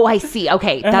diapers? Oh, I see.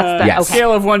 Okay, that's the Yes. okay.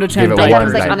 Scale of 1 to 10. Give it I thought one it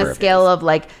was like on diaper. a scale of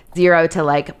like 0 to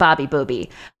like Bobby Booby.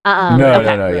 No.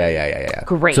 Yeah.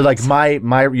 Great. So like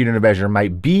my unit of measure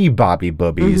might be Bobby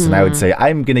Boobies, and I would say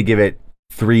I'm gonna give it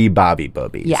 3 Bobby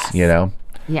Boobies. Yes. You know.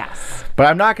 Yes. But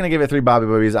I'm not gonna give it 3 Bobby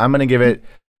Boobies. I'm gonna give it.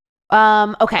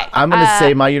 Okay. I'm gonna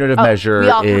say my unit of measure we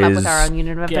all is. come up with our own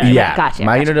unit of measure. Yeah. Gotcha.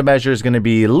 My unit of measure is gonna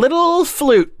be little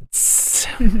flutes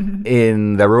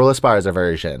in the Rule of Sparza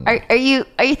version. Are you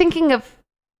thinking of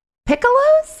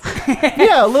piccolos?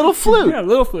 Yeah, a little flute. Yeah,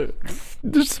 little flute.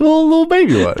 Just a little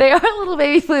baby one. They are little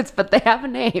baby flutes, but they have a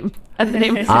name, and the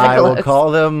name is I will piccolos.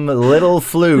 call them little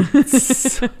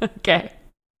flutes. Okay.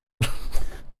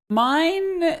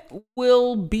 Mine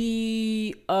will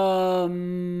be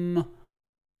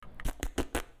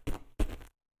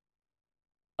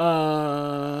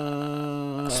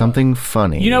Something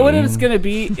funny. You know what it's gonna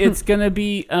be? It's gonna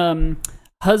be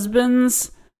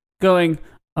husbands going,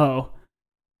 oh.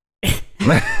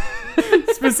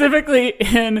 Specifically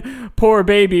in Poor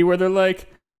Baby, where they're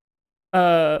like,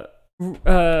 there's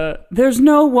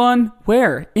no one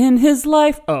where in his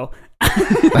life. Oh.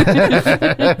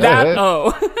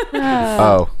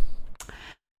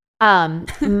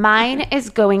 That Mine is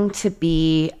going to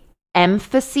be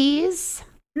emphases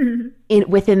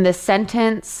within the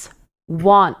sentence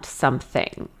 "want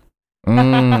something,"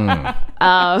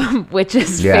 which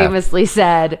is famously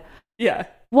said. Yeah.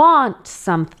 Want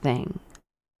something.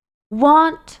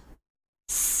 Want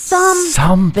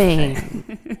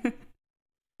something.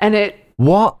 And it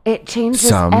changes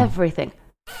everything.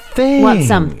 Want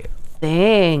something.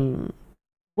 Something.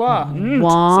 Want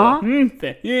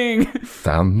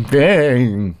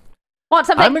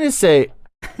something. I'm gonna say.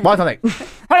 Want something.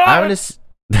 I'm gonna.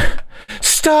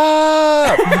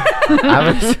 Stop. I'm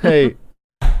gonna say.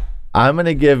 I'm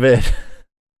gonna give it.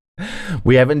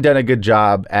 We haven't done a good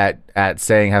job at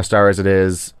saying how Star Wars it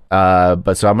is,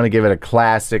 but so I'm gonna give it a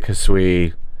classic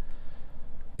Hisui.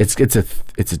 It's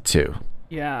a 2.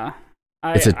 Yeah.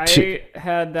 I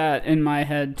had that in my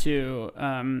head too.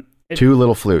 2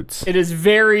 little flutes. It is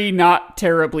very not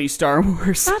terribly Star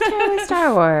Wars. Not terribly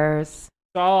Star Wars.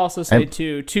 So I'll also say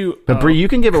two. But Bri, you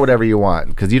can give it whatever you want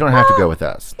because you don't have to go with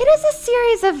us. It is a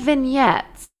series of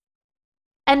vignettes.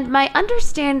 And my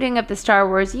understanding of the Star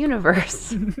Wars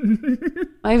universe,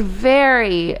 my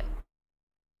very,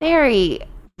 very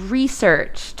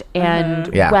researched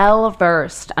and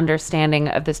well-versed understanding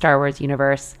of the Star Wars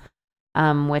universe,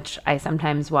 which I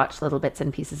sometimes watch little bits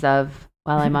and pieces of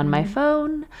while I'm on my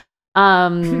phone,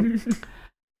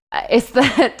 is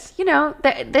that,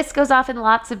 this goes off in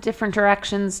lots of different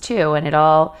directions too, and it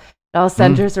all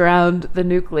centers around the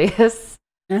nucleus,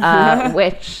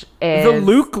 which is the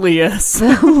nucleus.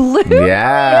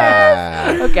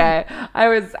 Yeah. Okay, I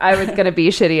was gonna be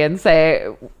shitty and say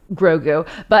Grogu,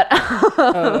 but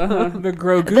the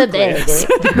Grogu-cleus.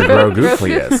 The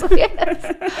Grogu-cleus.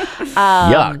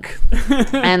 Yuck.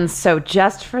 And so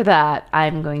just for that,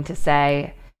 I'm going to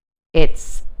say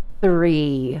it's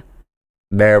 3.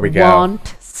 There we go.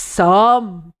 Want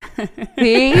some? Well,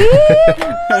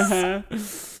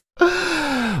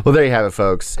 there you have it,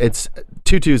 folks. It's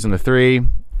 2 2s and a 3.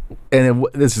 And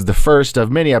this is the first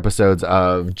of many episodes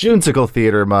of Junesicle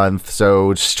Theater Month.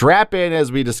 So strap in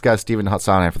as we discuss Stephen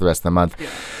Sondheim for the rest of the month. Yeah.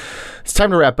 It's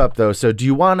time to wrap up, though. So do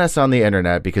you want us on the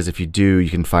internet? Because if you do, you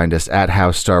can find us at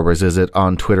How Star Wars Is It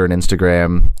on Twitter and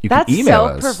Instagram. You can email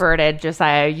us. That's so perverted,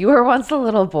 Josiah. You were once a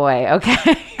little boy,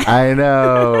 okay? I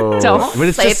know.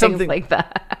 Don't say things like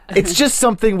that. It's just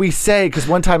something we say because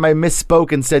one time I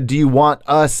misspoke and said, do you want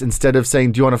us? Instead of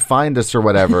saying, do you want to find us or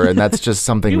whatever? And that's just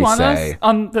something we say. Us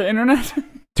on the internet?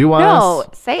 Do you want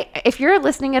us? Say, if you're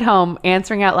listening at home,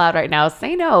 answering out loud right now,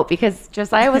 say no, because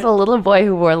Josiah was a little boy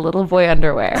who wore little boy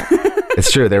underwear. It's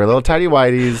true. They were little tidy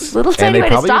whiteys. Little tidy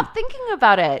whiteys. Stop thinking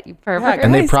about it, you pervert.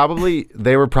 And they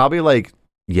were probably like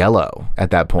yellow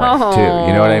at that point too.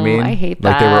 You know what I mean? I hate that.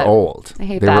 Like they were old. I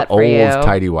hate they that were for you. old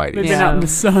tidy whiteys. They've been out in the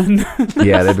sun.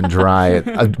 Yeah, they've been drying.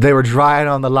 They were drying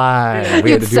on the line.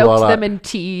 We had to do all that. Soaked them in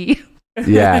tea.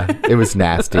 Yeah, it was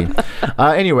nasty.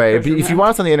 Anyway, if you want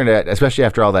us on the internet, especially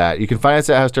after all that, you can find us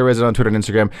at How Star Wars Is It on Twitter and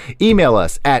Instagram. Email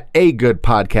us at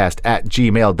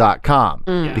agoodpodcast@gmail.com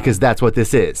because that's what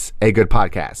this is, a good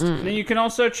podcast. And you can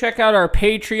also check out our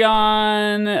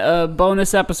Patreon,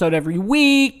 bonus episode every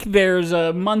week. There's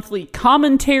a monthly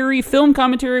commentary, film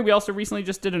commentary. We also recently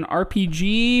just did an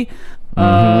RPG.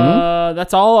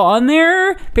 That's all on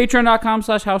there.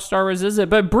 Patreon.com/How Star Wars Is It.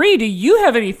 But Bri, do you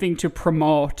have anything to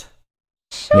promote?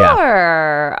 Sure.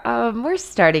 Yeah. We're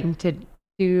starting to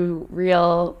do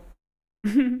real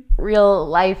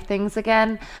life things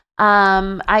again.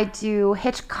 I do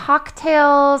Hitch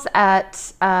Cocktails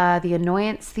at the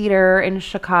Annoyance Theater in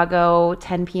Chicago,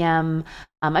 10 p.m.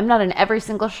 I'm not in every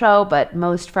single show, but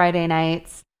most Friday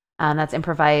nights. That's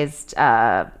improvised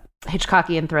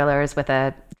Hitchcockian thrillers with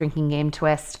a drinking game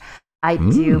twist. I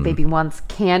do Baby Wants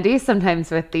Candy,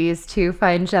 sometimes with these two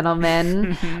fine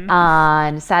gentlemen,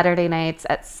 on Saturday nights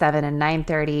at 7 and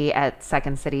 9:30 at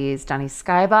Second City's Johnny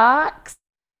Skybox.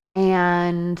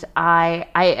 And I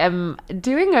am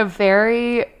doing a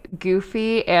very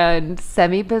goofy and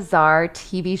semi-bizarre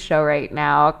TV show right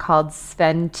now called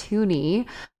Sven Tooney,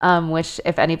 which,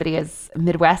 if anybody is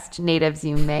Midwest natives,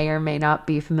 you may or may not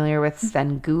be familiar with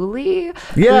Sven Gulli.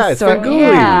 Yeah, Sven Gulli.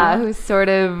 Yeah, who's sort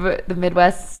of the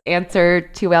Midwest answer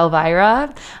to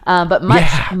Elvira, but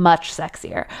much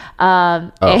sexier.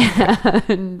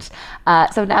 And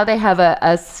so now they have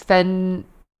a Sven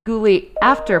Gulli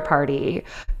after party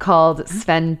called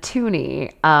Sven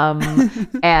Tooney,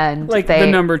 and like the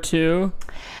number 2.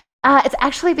 It's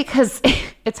actually because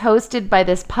it's hosted by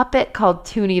this puppet called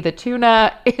Toonie the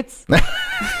Tuna. It's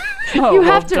you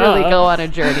have to really go on a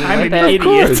journey. I'm an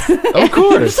idiot. Of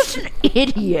course. Such an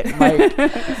idiot, Mike.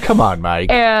 Come on, Mike.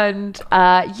 And so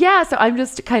I'm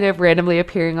just kind of randomly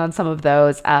appearing on some of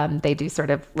those. They do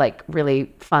sort of like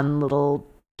really fun little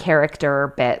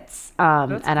character bits,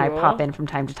 and cool. I pop in from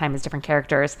time to time as different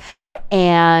characters.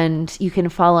 And you can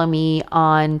follow me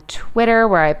on Twitter,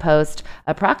 where I post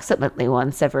approximately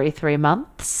once every 3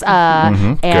 months,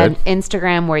 and good.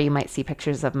 Instagram, where you might see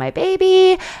pictures of my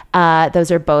baby. Those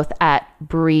are both at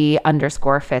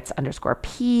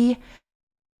Bri_Fitz_P.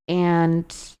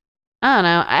 And I don't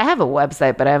know, I have a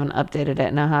website, but I haven't updated it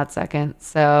in a hot second,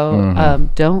 so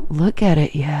don't look at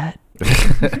it yet.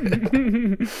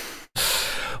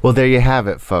 Well, there you have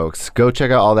it, folks. Go check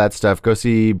out all that stuff. Go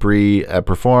see Bri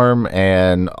perform,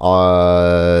 and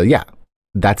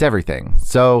that's everything.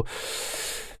 So,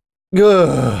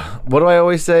 what do I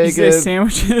always say? You say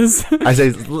sandwiches. I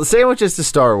say sandwiches to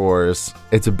Star Wars.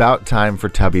 It's about time for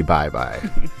Tubby bye-bye.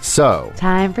 So,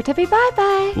 time for Tubby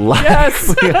bye-bye.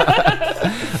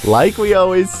 Like we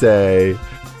always say,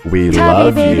 We Tubby,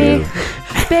 love baby. you.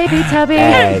 Baby Tubby.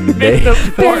 And May the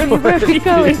Baby, fourth we're be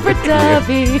going for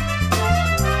Tubby.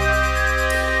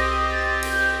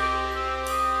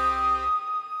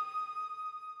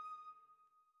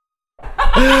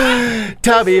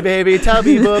 Tubby, baby,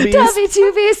 tubby boobies. Tubby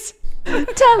Tubies.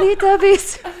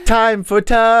 Tubbies. Time for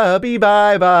Tubby,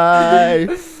 bye-bye.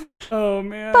 Oh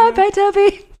man. Bye-bye,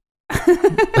 Tubby.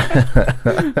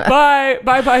 Bye.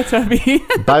 Bye, Tubby.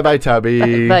 Bye-bye,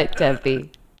 Tubby. Bye,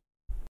 Tubby.